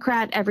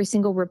Democrat, every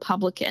single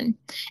Republican,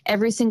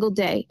 every single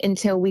day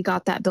until we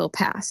got that bill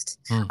passed.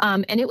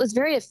 And it was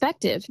very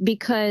effective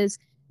because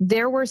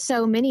there were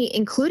so many,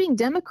 including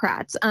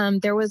Democrats.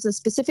 There was a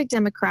specific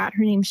Democrat,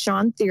 her name's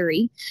Sean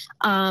Theory,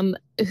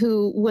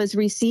 who was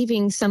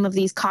receiving some of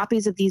these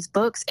copies of these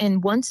books.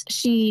 And once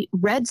she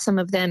read some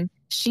of them,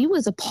 she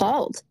was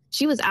appalled.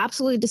 She was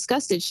absolutely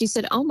disgusted. She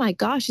said, "Oh my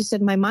gosh," she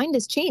said, "my mind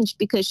has changed,"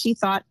 because she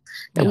thought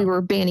that we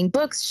were banning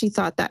books. She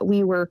thought that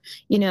we were,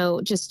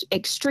 just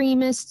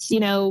extremists,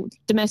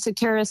 domestic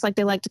terrorists, like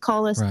they like to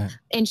call us. Right.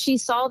 And she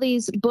saw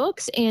these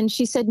books and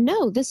she said,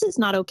 "No, this is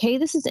not okay.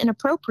 This is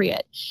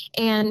inappropriate."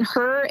 And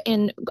her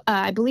and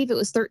I believe it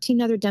was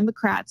 13 other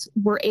Democrats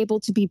were able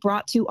to be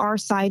brought to our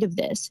side of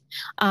this.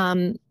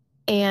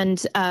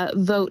 And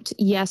vote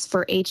yes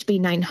for HB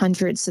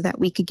 900 so that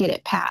we could get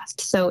it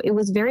passed. So it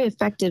was very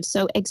effective.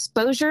 So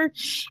exposure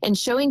and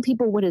showing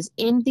people what is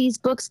in these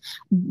books,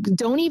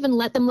 don't even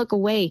let them look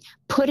away.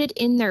 Put it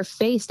in their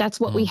face. That's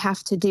what we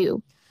have to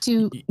do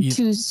to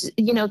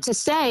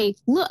say,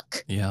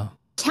 look,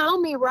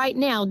 tell me right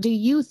now, do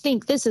you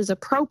think this is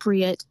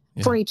appropriate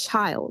for a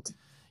child?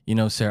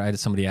 Sarah, I had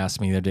somebody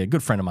ask me the other day, a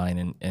good friend of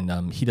mine,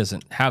 and he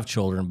doesn't have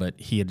children, but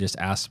he had just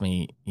asked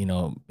me,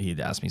 he'd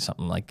asked me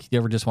something like, "You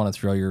ever just want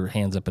to throw your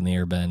hands up in the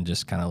air, Ben,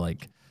 just kind of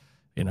like,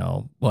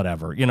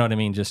 whatever, you know what I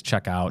mean? Just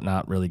check out,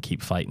 not really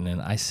keep fighting."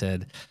 And I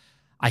said,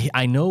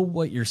 I know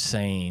what you're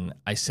saying.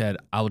 I said,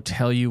 "I'll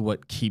tell you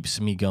what keeps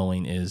me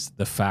going is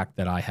the fact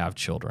that I have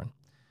children.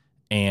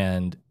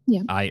 And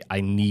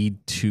I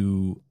need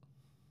to,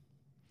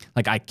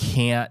 I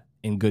can't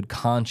in good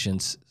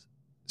conscience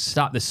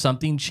stop this.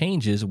 Something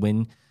changes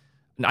when,"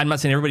 I'm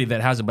not saying everybody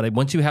that has it, but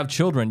once you have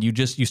children,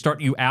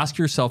 you ask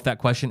yourself that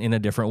question in a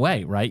different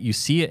way, right? You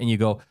see it and you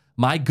go,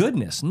 my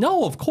goodness,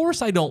 no, of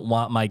course I don't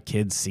want my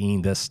kids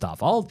seeing this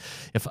stuff.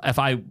 If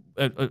I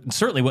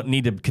certainly wouldn't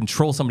need to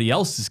control somebody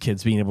else's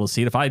kids being able to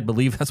see it. If I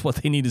believe that's what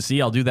they need to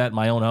see, I'll do that in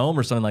my own home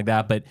or something like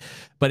that.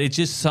 But it's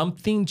just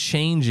something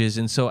changes.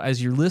 And so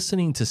as you're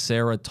listening to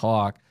Sarah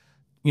talk,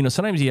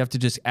 sometimes you have to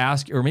just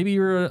ask, or maybe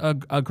you're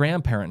a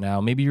grandparent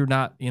now. Maybe you're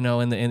not, in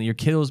your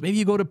kiddos. Maybe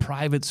you go to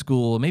private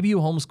school. Maybe you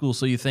homeschool.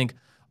 So you think,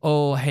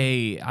 oh,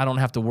 hey, I don't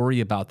have to worry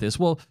about this.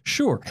 Well,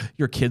 sure,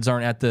 your kids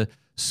aren't at the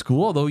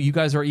school, although you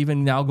guys are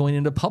even now going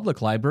into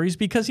public libraries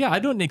because, I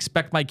don't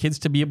expect my kids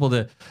to be able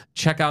to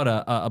check out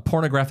a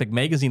pornographic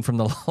magazine from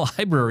the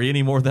library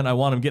any more than I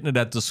want them getting it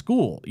at the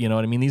school. You know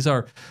what I mean? These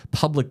are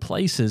public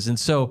places. And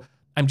so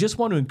I just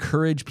want to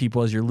encourage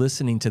people as you're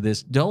listening to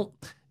this,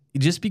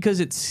 just because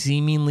it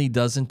seemingly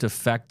doesn't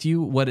affect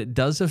you, what it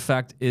does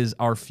affect is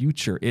our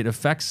future. It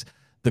affects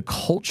the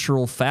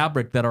cultural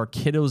fabric that our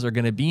kiddos are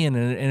going to be in.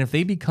 And if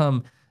they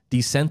become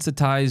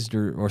desensitized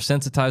or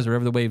sensitized, or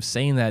whatever the way of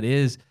saying that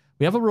is,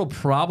 we have a real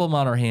problem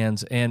on our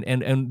hands. And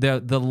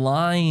the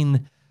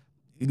line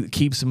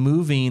keeps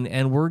moving,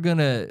 and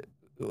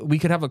we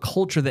could have a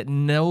culture that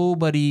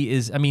nobody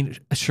is,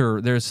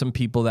 sure, there's some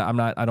people that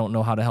I don't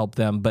know how to help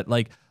them, but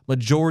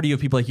majority of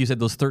people, like you said,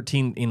 those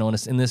 13,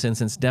 in this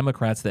instance,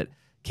 Democrats that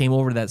came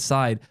over to that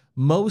side,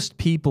 most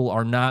people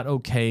are not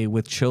okay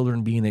with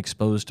children being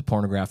exposed to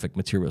pornographic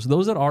materials.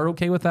 Those that are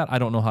okay with that, I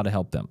don't know how to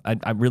help them.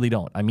 I really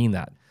don't. I mean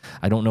that.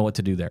 I don't know what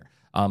to do there.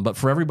 But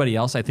for everybody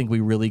else, I think we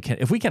really can.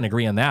 If we can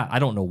agree on that, I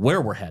don't know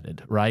where we're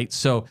headed, right?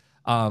 So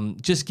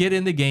just get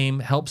in the game,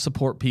 help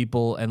support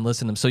people, and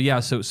listen to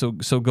them. So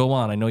so go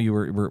on. I know you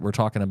we're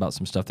talking about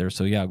some stuff there.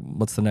 So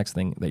what's the next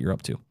thing that you're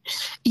up to?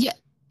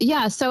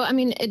 Yeah. So,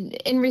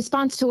 in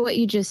response to what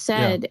you just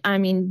said,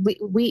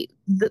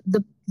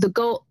 the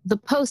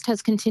post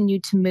has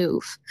continued to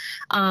move.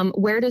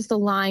 Where does the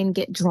line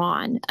get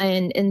drawn?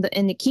 And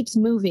it keeps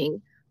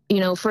moving,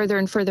 further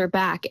and further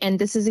back. And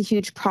this is a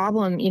huge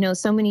problem.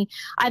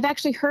 I've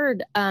actually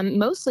heard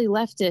mostly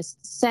leftists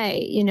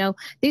say,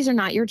 these are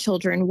not your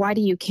children. Why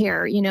do you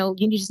care?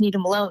 You just need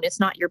them alone.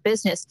 It's not your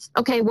business.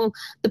 Okay, well,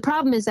 the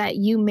problem is that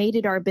you made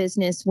it our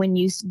business when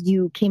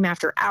you came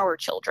after our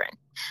children.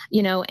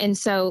 And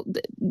so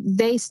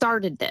they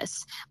started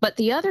this. But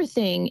the other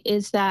thing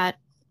is that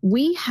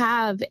we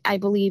have, I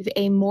believe,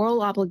 a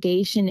moral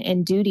obligation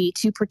and duty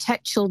to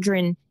protect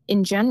children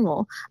in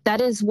general. That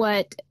is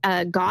what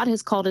God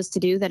has called us to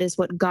do. That is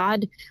what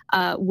God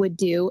would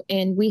do.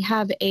 And we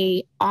have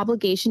a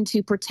obligation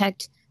to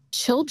protect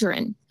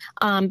children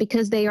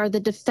because they are the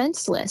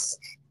defenseless.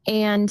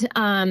 And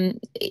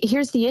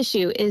here's the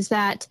issue is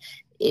that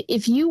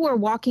if you were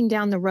walking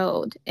down the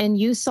road and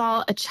you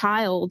saw a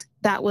child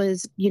that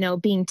was,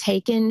 being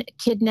taken,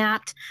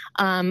 kidnapped,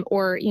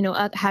 or,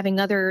 having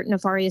other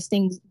nefarious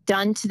things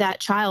done to that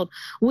child,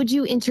 would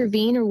you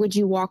intervene or would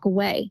you walk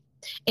away?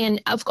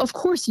 And of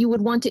course you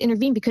would want to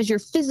intervene because you're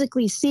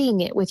physically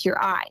seeing it with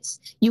your eyes.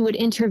 You would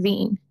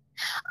intervene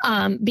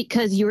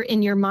because you're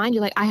in your mind,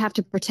 you're like, I have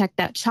to protect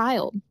that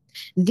child.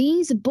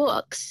 These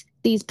books,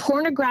 these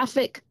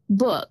pornographic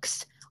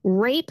books,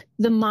 rape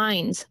the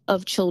minds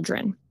of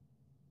children.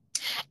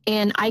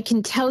 And I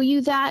can tell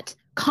you that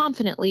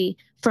confidently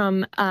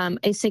from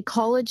a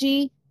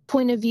psychology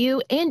point of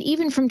view, and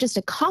even from just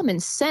a common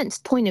sense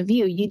point of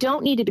view. You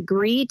don't need a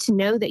degree to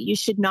know that you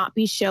should not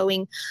be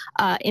showing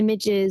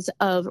images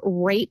of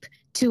rape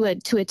to a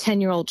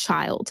 10-year-old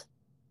child.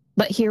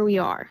 But here we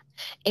are.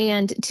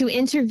 And to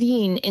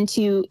intervene and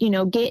to,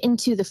 get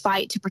into the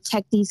fight to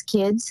protect these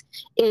kids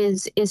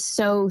is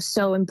so,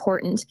 so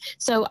important.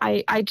 So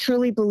I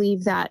truly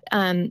believe that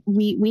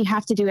we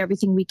have to do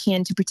everything we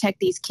can to protect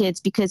these kids,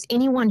 because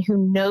anyone who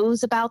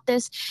knows about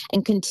this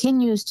and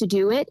continues to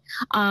do it,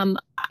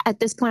 at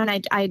this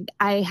point,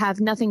 I have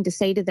nothing to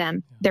say to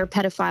them. They're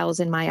pedophiles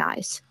in my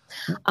eyes.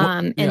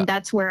 And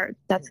that's where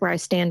I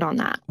stand on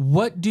that.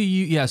 What do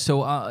you,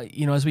 so,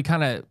 as we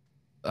kind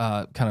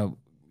of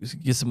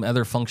get some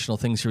other functional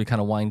things here, we kind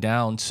of wind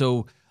down.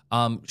 So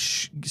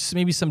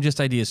maybe some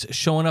just ideas,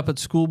 showing up at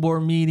school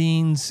board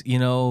meetings,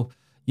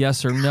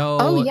 yes or no,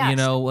 oh, yes.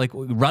 Like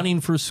running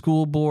for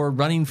school board,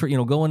 running for,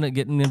 going and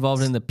getting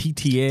involved in the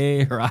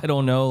PTA, or I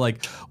don't know,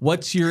 like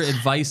what's your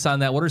advice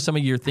on that? What are some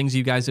of your things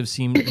you guys have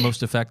seen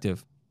most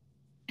effective?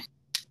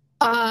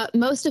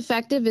 Most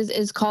effective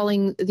is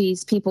calling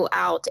these people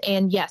out,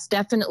 and yes,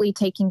 definitely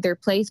taking their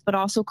place, but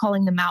also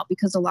calling them out,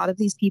 because a lot of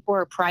these people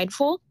are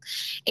prideful,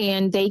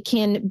 and they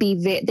can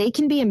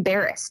be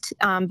embarrassed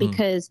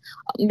because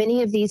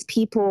many of these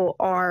people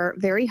are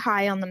very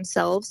high on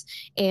themselves,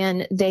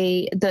 and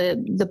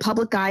the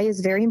public eye is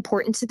very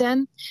important to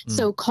them.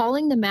 So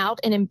calling them out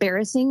and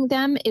embarrassing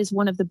them is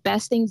one of the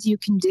best things you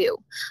can do.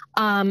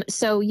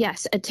 So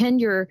yes,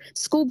 attend your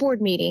school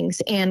board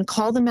meetings and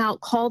call them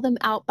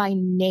out by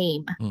name.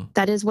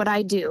 That is what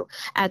I do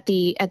at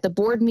the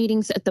board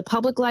meetings, at the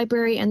public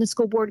library and the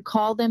school board.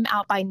 Call them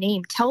out by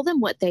name. Tell them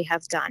what they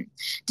have done.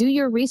 Do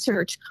your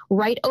research.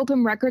 Write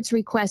open records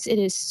requests. It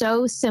is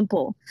so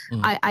simple.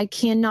 I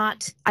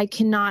cannot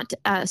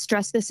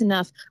stress this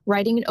enough.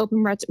 Writing an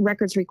open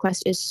records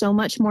request is so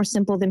much more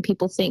simple than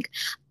people think.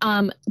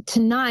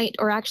 Tonight,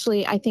 or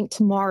actually I think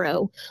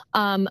tomorrow,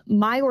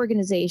 my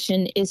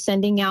organization is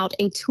sending out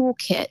a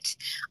toolkit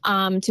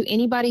to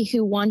anybody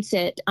who wants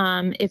it.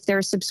 If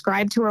they're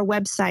subscribed to our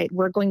website,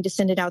 we're going to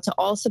send it out to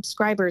all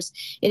subscribers.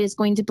 It is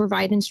going to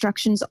provide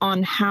instructions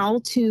on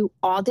how to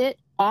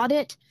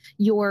audit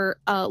your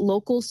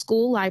local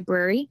school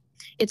library.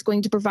 It's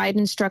going to provide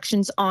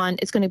instructions on,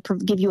 it's going to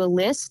give you a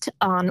list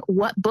on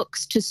what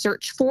books to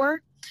search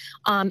for.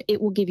 It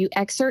will give you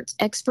experts,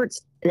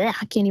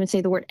 I can't even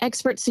say the word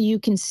experts, so you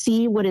can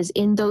see what is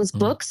in those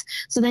books.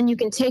 So then you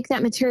can take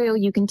that material,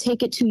 you can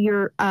take it to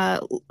your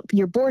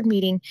board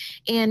meeting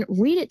and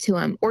read it to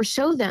them, or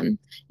show them,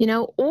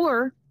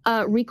 or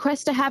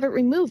request to have it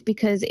removed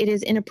because it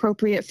is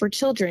inappropriate for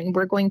children.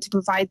 We're going to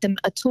provide them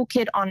a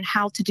toolkit on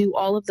how to do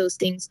all of those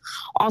things.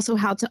 Also,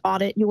 how to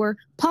audit your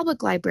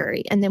public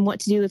library, and then what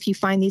to do if you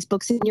find these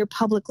books in your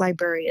public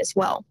library as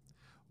well.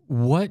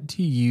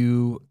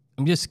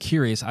 I'm just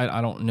curious, I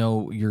don't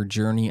know your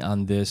journey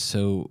on this.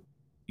 So,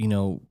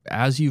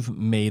 as you've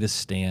made a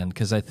stand,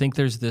 because I think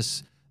there's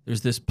this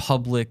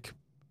public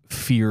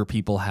fear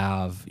people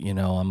have,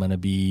 I'm going to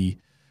be,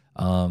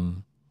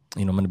 I'm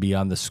going to be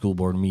on the school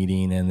board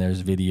meeting and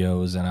there's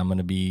videos and I'm going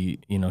to be,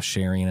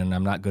 sharing, and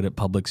I'm not good at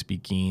public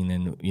speaking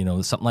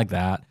and, something like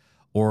that.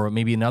 Or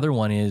maybe another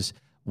one is,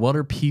 what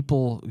are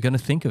people going to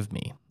think of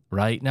me?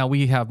 Right now,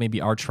 we have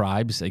maybe our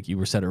tribes, like you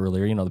were said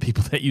earlier, the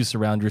people that you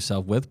surround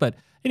yourself with. But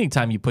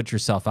anytime you put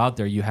yourself out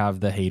there, you have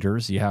the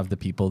haters, you have the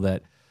people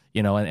that,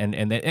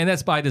 and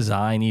that's by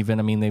design.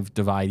 Even, they've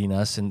dividing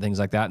us and things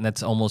like that, and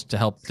that's almost to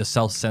help to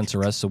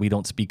self-censor us, so we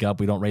don't speak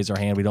up, we don't raise our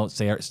hand, we don't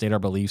state our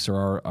beliefs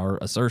or our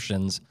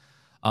assertions.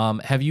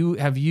 Have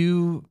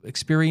you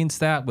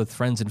experienced that with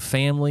friends and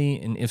family?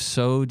 And if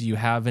so, do you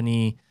have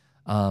any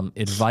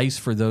advice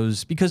for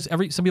those? Because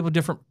some people have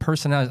different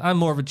personalities. I'm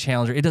more of a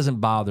challenger. It doesn't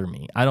bother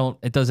me.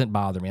 It doesn't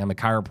bother me. I'm a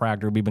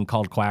chiropractor. We've been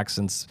called quacks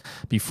since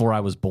before I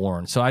was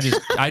born. So I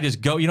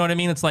just go, you know what I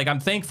mean? It's like, I'm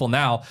thankful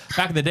now.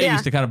 Back in the day, it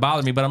used to kind of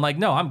bother me, but I'm like,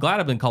 no, I'm glad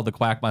I've been called the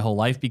quack my whole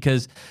life,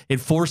 because it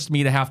forced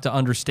me to have to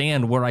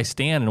understand where I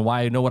stand and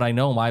why I know what I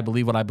know and why I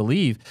believe what I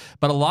believe.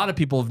 But a lot of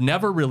people have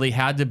never really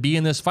had to be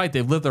in this fight.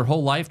 They've lived their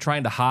whole life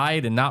trying to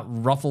hide and not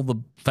ruffle the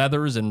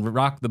feathers and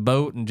rock the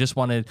boat and just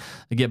wanted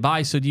to get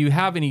by. So do you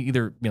have any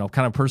either,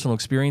 kind of personal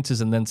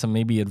experiences and then some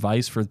maybe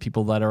advice for the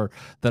people that are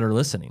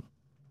listening?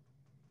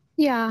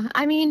 Yeah,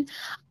 I'm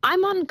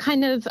on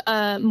kind of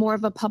more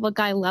of a public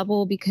eye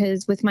level,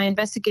 because with my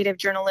investigative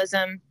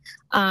journalism,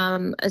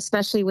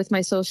 especially with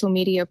my social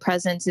media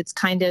presence, it's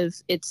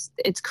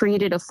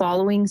created a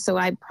following. So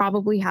I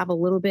probably have a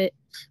little bit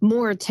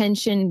more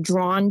attention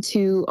drawn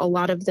to a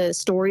lot of the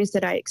stories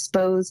that I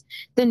expose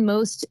than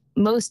most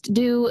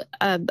do,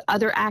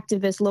 other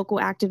activists, local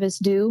activists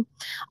do.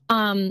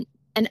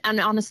 And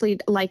honestly,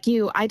 like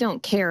you, I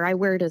don't care. I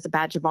wear it as a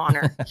badge of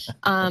honor,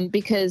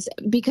 because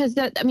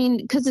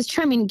it's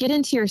true. I mean, get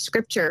into your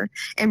scripture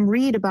and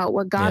read about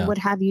what God would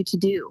have you to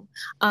do.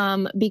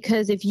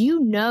 Because if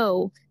you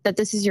know that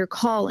this is your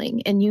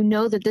calling and you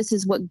know that this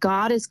is what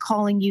God is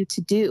calling you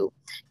to do,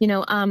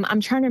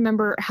 I'm trying to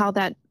remember how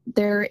that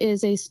there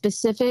is a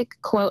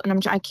specific quote,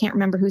 and I can't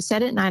remember who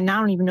said it, and I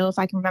don't even know if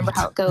I can remember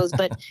how it goes,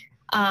 but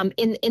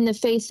in the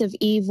face of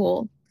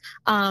evil,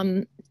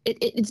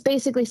 it's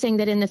basically saying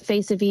that in the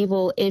face of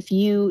evil, if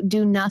you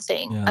do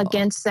nothing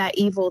against that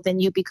evil, then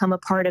you become a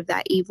part of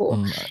that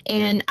evil.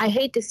 And I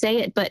hate to say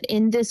it, but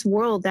in this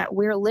world that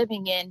we're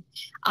living in,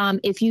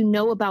 if you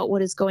know about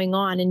what is going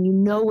on and you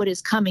know what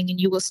is coming, and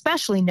you will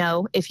especially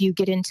know if you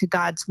get into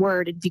God's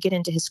word, if you get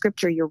into his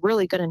scripture, you're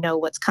really going to know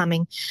what's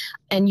coming,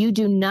 and you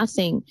do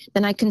nothing,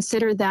 then I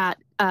consider that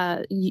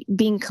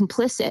being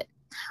complicit.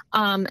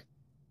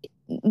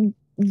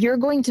 You're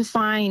going to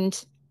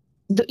find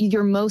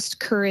your most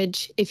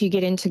courage if you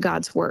get into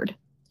God's word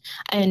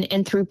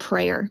and through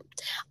prayer.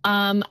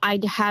 I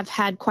have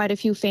had quite a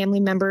few family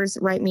members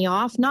write me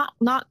off,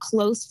 not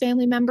close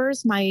family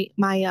members. My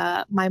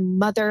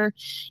mother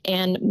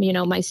and,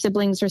 my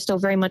siblings are still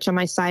very much on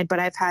my side, but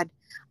I've had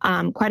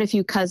quite a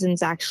few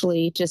cousins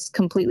actually just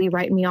completely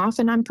write me off,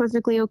 and I'm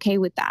perfectly okay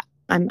with that.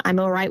 I'm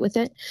all right with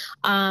it.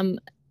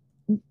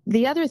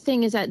 The other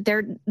thing is that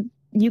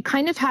you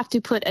kind of have to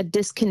put a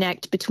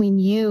disconnect between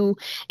you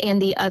and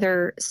the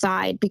other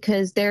side,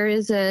 because there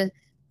is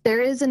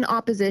an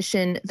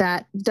opposition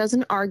that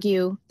doesn't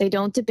argue, they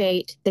don't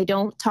debate, they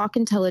don't talk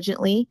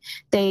intelligently,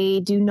 they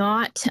do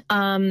not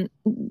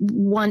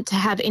want to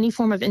have any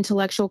form of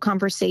intellectual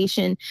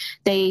conversation.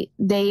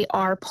 They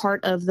are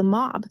part of the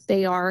mob.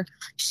 They are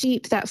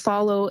sheep that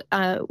follow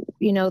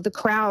the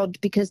crowd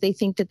because they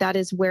think that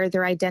is where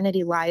their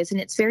identity lies, and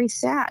it's very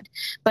sad.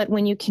 But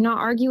when you cannot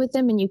argue with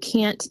them and you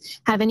can't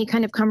have any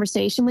kind of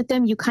conversation with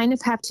them, you kind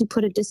of have to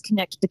put a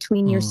disconnect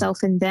between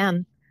yourself and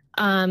them.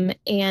 And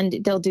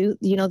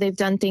they've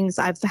done things.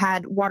 I've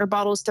had water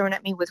bottles thrown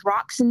at me with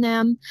rocks in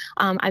them.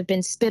 I've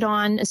been spit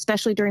on,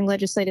 especially during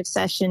legislative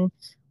session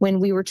when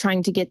we were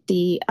trying to get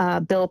the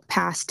bill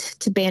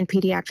passed to ban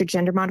pediatric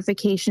gender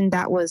modification.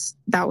 That was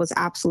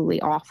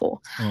absolutely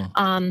awful.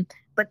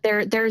 But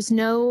there's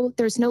no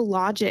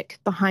logic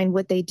behind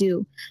what they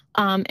do.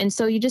 And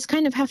so you just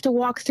kind of have to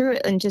walk through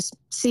it and just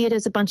see it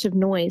as a bunch of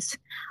noise,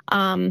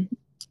 and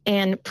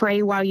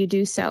pray while you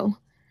do so.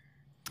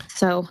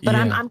 But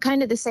I'm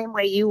kind of the same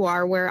way you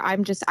are, where I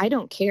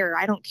don't care.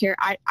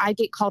 I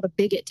get called a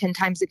bigot 10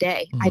 times a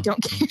day. I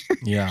don't care.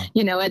 Yeah.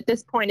 At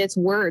this point it's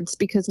words,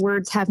 because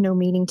words have no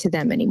meaning to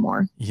them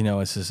anymore.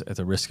 It's just at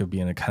the risk of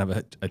being a kind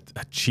of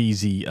a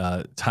cheesy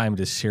time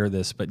to share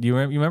this, but you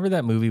remember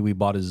that movie, We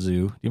Bought a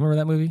Zoo? Do you remember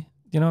that movie?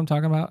 You know what I'm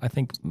talking about? I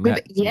think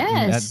Matt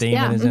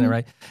Damon is in it,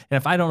 right?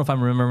 And I don't know if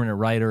I'm remembering it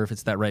right or if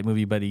it's that right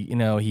movie, but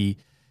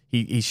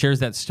he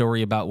shares that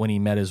story about when he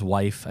met his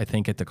wife, I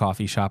think at the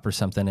coffee shop or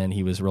something, and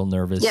he was real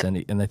nervous. Yep.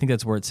 And I think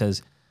that's where it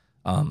says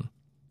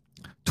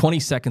 20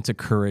 seconds of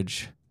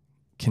courage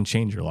can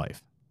change your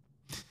life.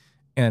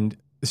 And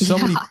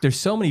there's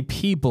so many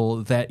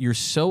people that you're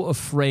so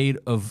afraid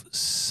of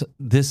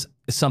this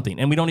something.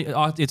 And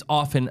it's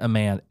often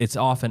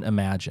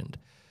imagined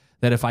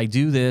that if I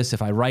do this,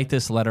 if I write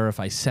this letter, if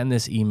I send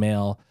this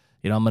email,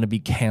 I'm going to be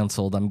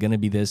canceled. I'm going to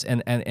be this.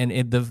 And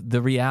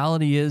the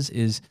reality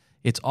is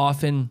it's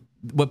often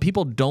what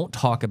people don't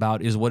talk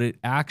about is what it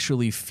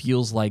actually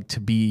feels like to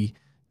be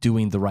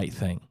doing the right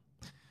thing.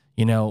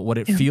 What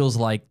it feels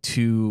like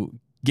to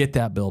get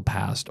that bill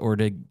passed, or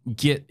to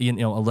get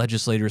a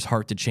legislator's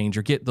heart to change,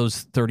 or get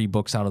those 30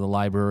 books out of the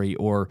library,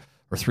 or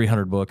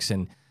 300 books.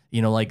 And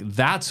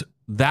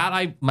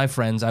my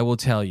friends, I will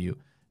tell you,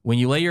 when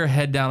you lay your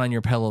head down on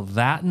your pillow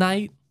that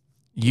night,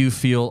 you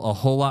feel a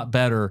whole lot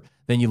better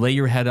than you lay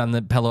your head on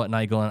the pillow at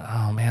night going,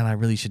 oh man, I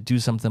really should do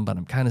something, but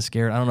I'm kind of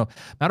scared. I don't know.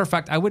 Matter of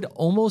fact, I would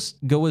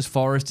almost go as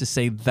far as to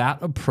say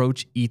that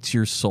approach eats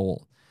your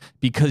soul,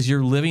 because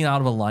you're living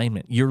out of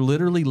alignment. You're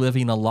literally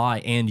living a lie,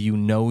 and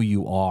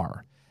you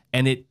are.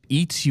 And it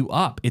eats you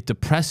up. It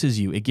depresses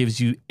you. It gives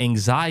you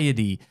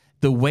anxiety.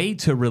 The way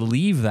to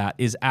relieve that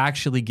is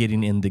actually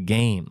getting in the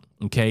game.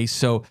 Okay.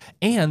 So,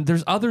 and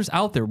there's others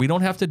out there. We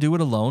don't have to do it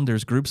alone.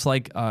 There's groups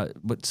like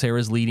what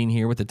Sarah's leading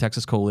here with the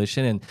Texas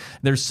Coalition. And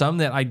there's some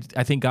that I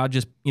think God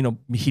just,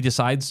 he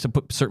decides to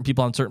put certain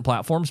people on certain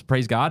platforms,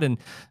 praise God.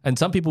 And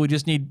some people we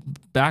just need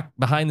back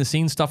behind the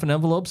scenes stuffing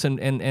envelopes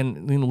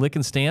and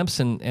licking stamps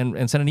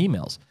and sending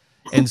emails.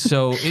 And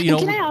so,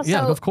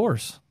 yeah, of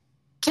course.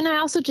 Can I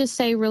also just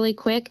say really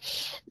quick,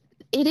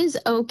 it is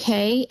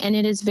okay, and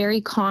it is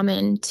very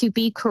common to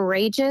be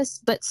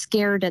courageous but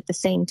scared at the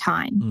same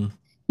time.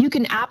 You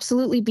can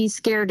absolutely be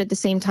scared at the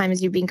same time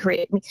as you being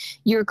courageous.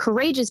 You're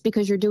courageous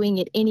because you're doing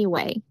it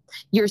anyway.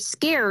 You're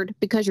scared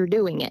because you're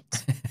doing it.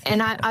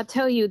 And I'll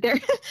tell you, there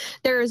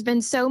has been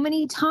so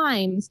many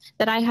times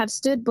that I have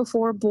stood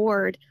before a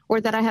board, or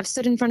that I have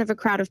stood in front of a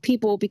crowd of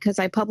people because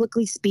I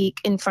publicly speak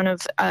in front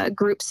of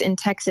groups in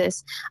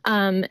Texas,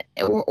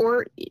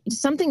 or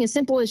something as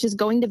simple as just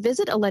going to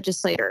visit a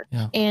legislator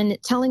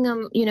and telling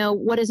them,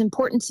 what is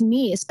important to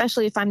me,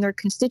 especially if I'm their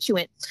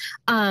constituent.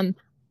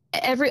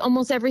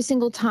 Almost every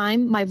single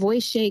time my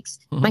voice shakes,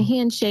 my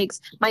hand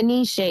shakes, my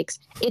knee shakes.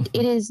 It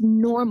is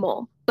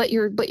normal, but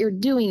you're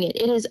doing it.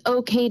 It is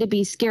okay to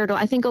be scared.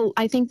 I think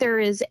there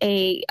is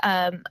a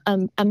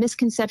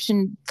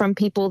misconception from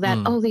people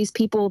that these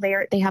people,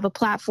 they have a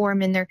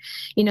platform and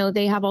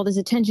they have all this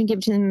attention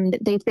given to them.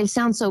 They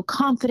sound so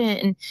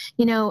confident, and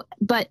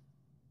but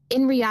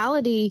in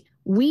reality,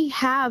 we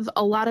have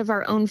a lot of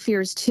our own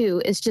fears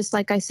too. It's just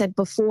like I said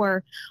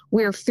before,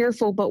 we're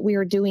fearful, but we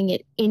are doing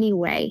it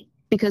anyway,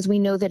 because we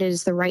know that it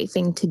is the right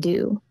thing to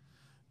do.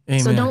 Amen.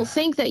 So don't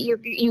think that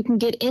you can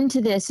get into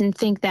this and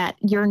think that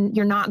you're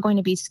not going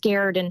to be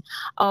scared and,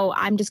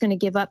 I'm just going to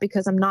give up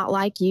because I'm not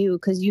like you,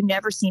 because you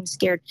never seem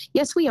scared.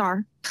 Yes, we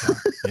are.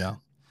 Yeah.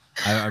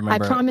 I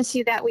remember, I promise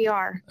you that we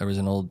are. There was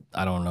an old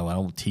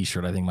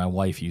T-shirt I think my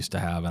wife used to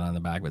have, and on the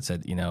back it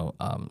said,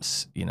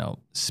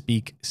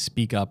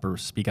 speak up or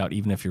speak out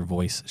even if your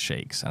voice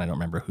shakes. And I don't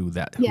remember who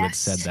had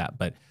said that,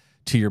 but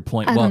to your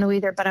point, I don't know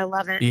either, but I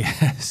love it.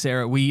 Yeah,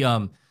 Sarah, we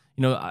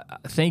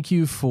thank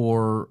you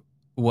for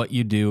what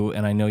you do,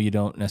 and I know you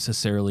don't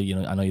necessarily,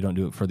 I know you don't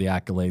do it for the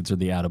accolades or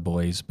the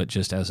attaboys, but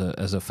just as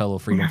a fellow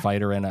freedom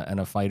fighter and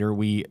a fighter,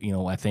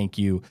 I thank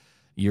you.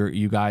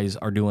 You guys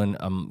are doing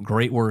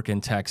great work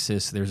in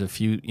Texas. There's a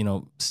few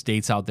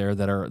states out there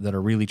that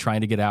are really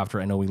trying to get after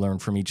it. I know we learn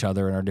from each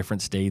other in our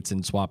different states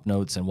and swap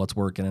notes and what's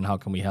working and how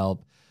can we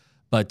help.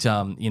 But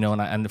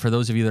and for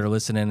those of you that are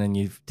listening and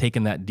you've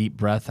taken that deep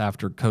breath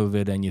after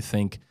COVID and you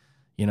think,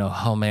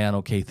 oh man,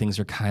 okay, things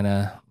are kind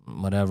of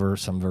whatever,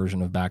 some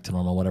version of back to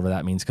normal, whatever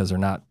that means, because they're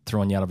not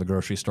throwing you out of a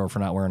grocery store for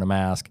not wearing a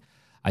mask.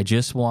 I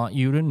just want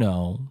you to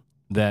know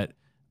that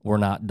we're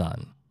not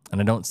done.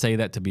 And I don't say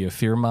that to be a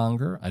fear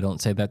monger. I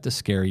don't say that to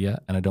scare you.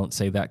 And I don't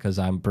say that because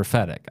I'm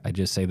prophetic. I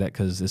just say that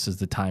because this is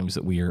the times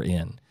that we are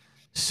in.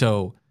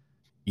 So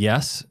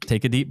yes,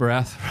 take a deep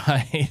breath,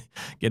 right?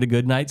 Get a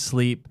good night's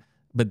sleep.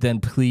 But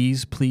then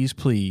please, please,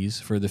 please,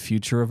 for the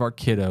future of our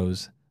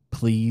kiddos,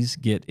 please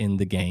get in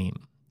the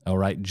game. All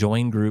right.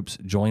 Join groups,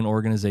 join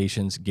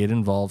organizations, get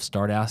involved,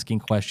 start asking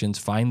questions,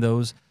 find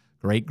those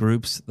great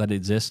groups that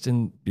exist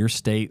in your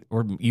state,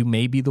 or you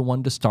may be the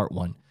one to start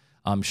one.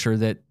 I'm sure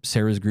that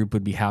Sarah's group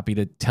would be happy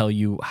to tell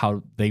you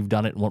how they've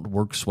done it and what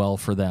works well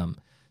for them.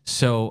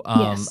 So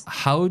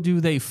How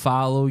do they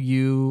follow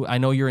you? I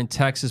know you're in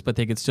Texas, but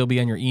they could still be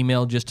on your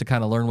email just to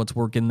kind of learn what's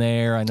working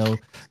there. I know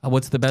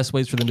what's the best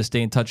ways for them to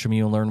stay in touch from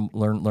you and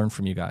learn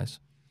from you guys?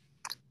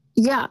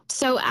 Yeah.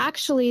 So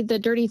actually the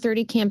Dirty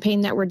 30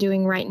 campaign that we're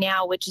doing right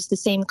now, which is the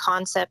same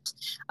concept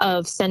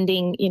of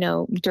sending,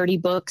 dirty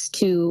books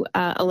to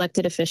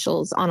elected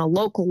officials on a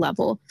local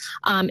level,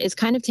 is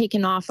kind of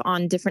taken off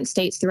on different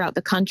states throughout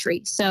the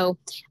country. So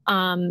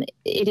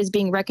it is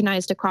being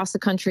recognized across the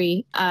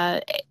country,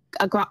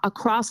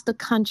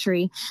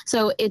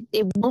 So it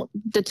won't,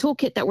 the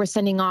toolkit that we're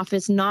sending off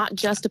is not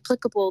just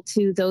applicable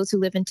to those who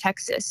live in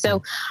Texas.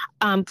 So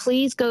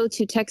please go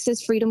to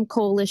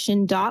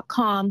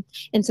TexasFreedomCoalition.com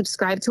and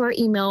subscribe to our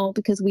email,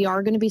 because we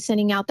are going to be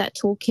sending out that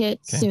toolkit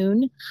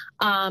soon.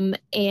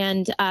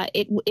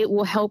 It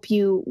will help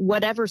you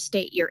whatever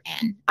state you're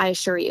in, I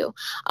assure you.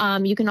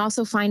 You can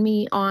also find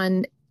me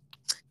on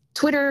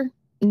Twitter,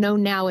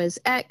 known now as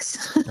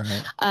X,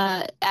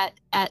 at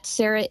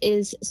Sarah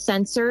is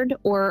Censored,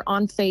 or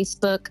on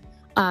Facebook,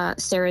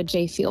 Sarah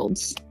J.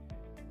 Fields.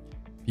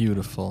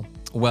 Beautiful.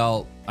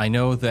 Well, I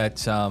know that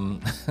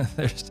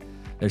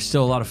there's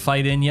still a lot of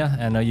fight in you.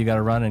 I know you got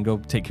to run and go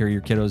take care of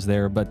your kiddos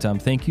there, but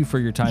thank you for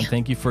your time.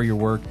 Thank you for your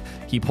work.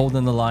 Keep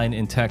holding the line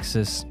in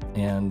Texas,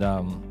 and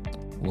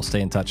we'll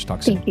stay in touch.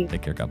 Talk soon. Thank you.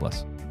 Take care. God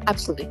bless.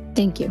 Absolutely.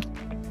 Thank you.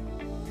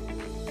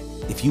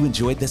 If you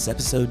enjoyed this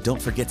episode,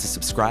 don't forget to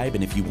subscribe,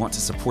 and if you want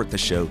to support the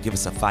show, give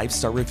us a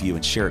 5-star review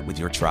and share it with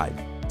your tribe.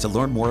 To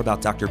learn more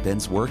about Dr.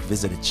 Ben's work,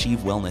 visit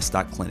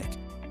achievewellness.clinic.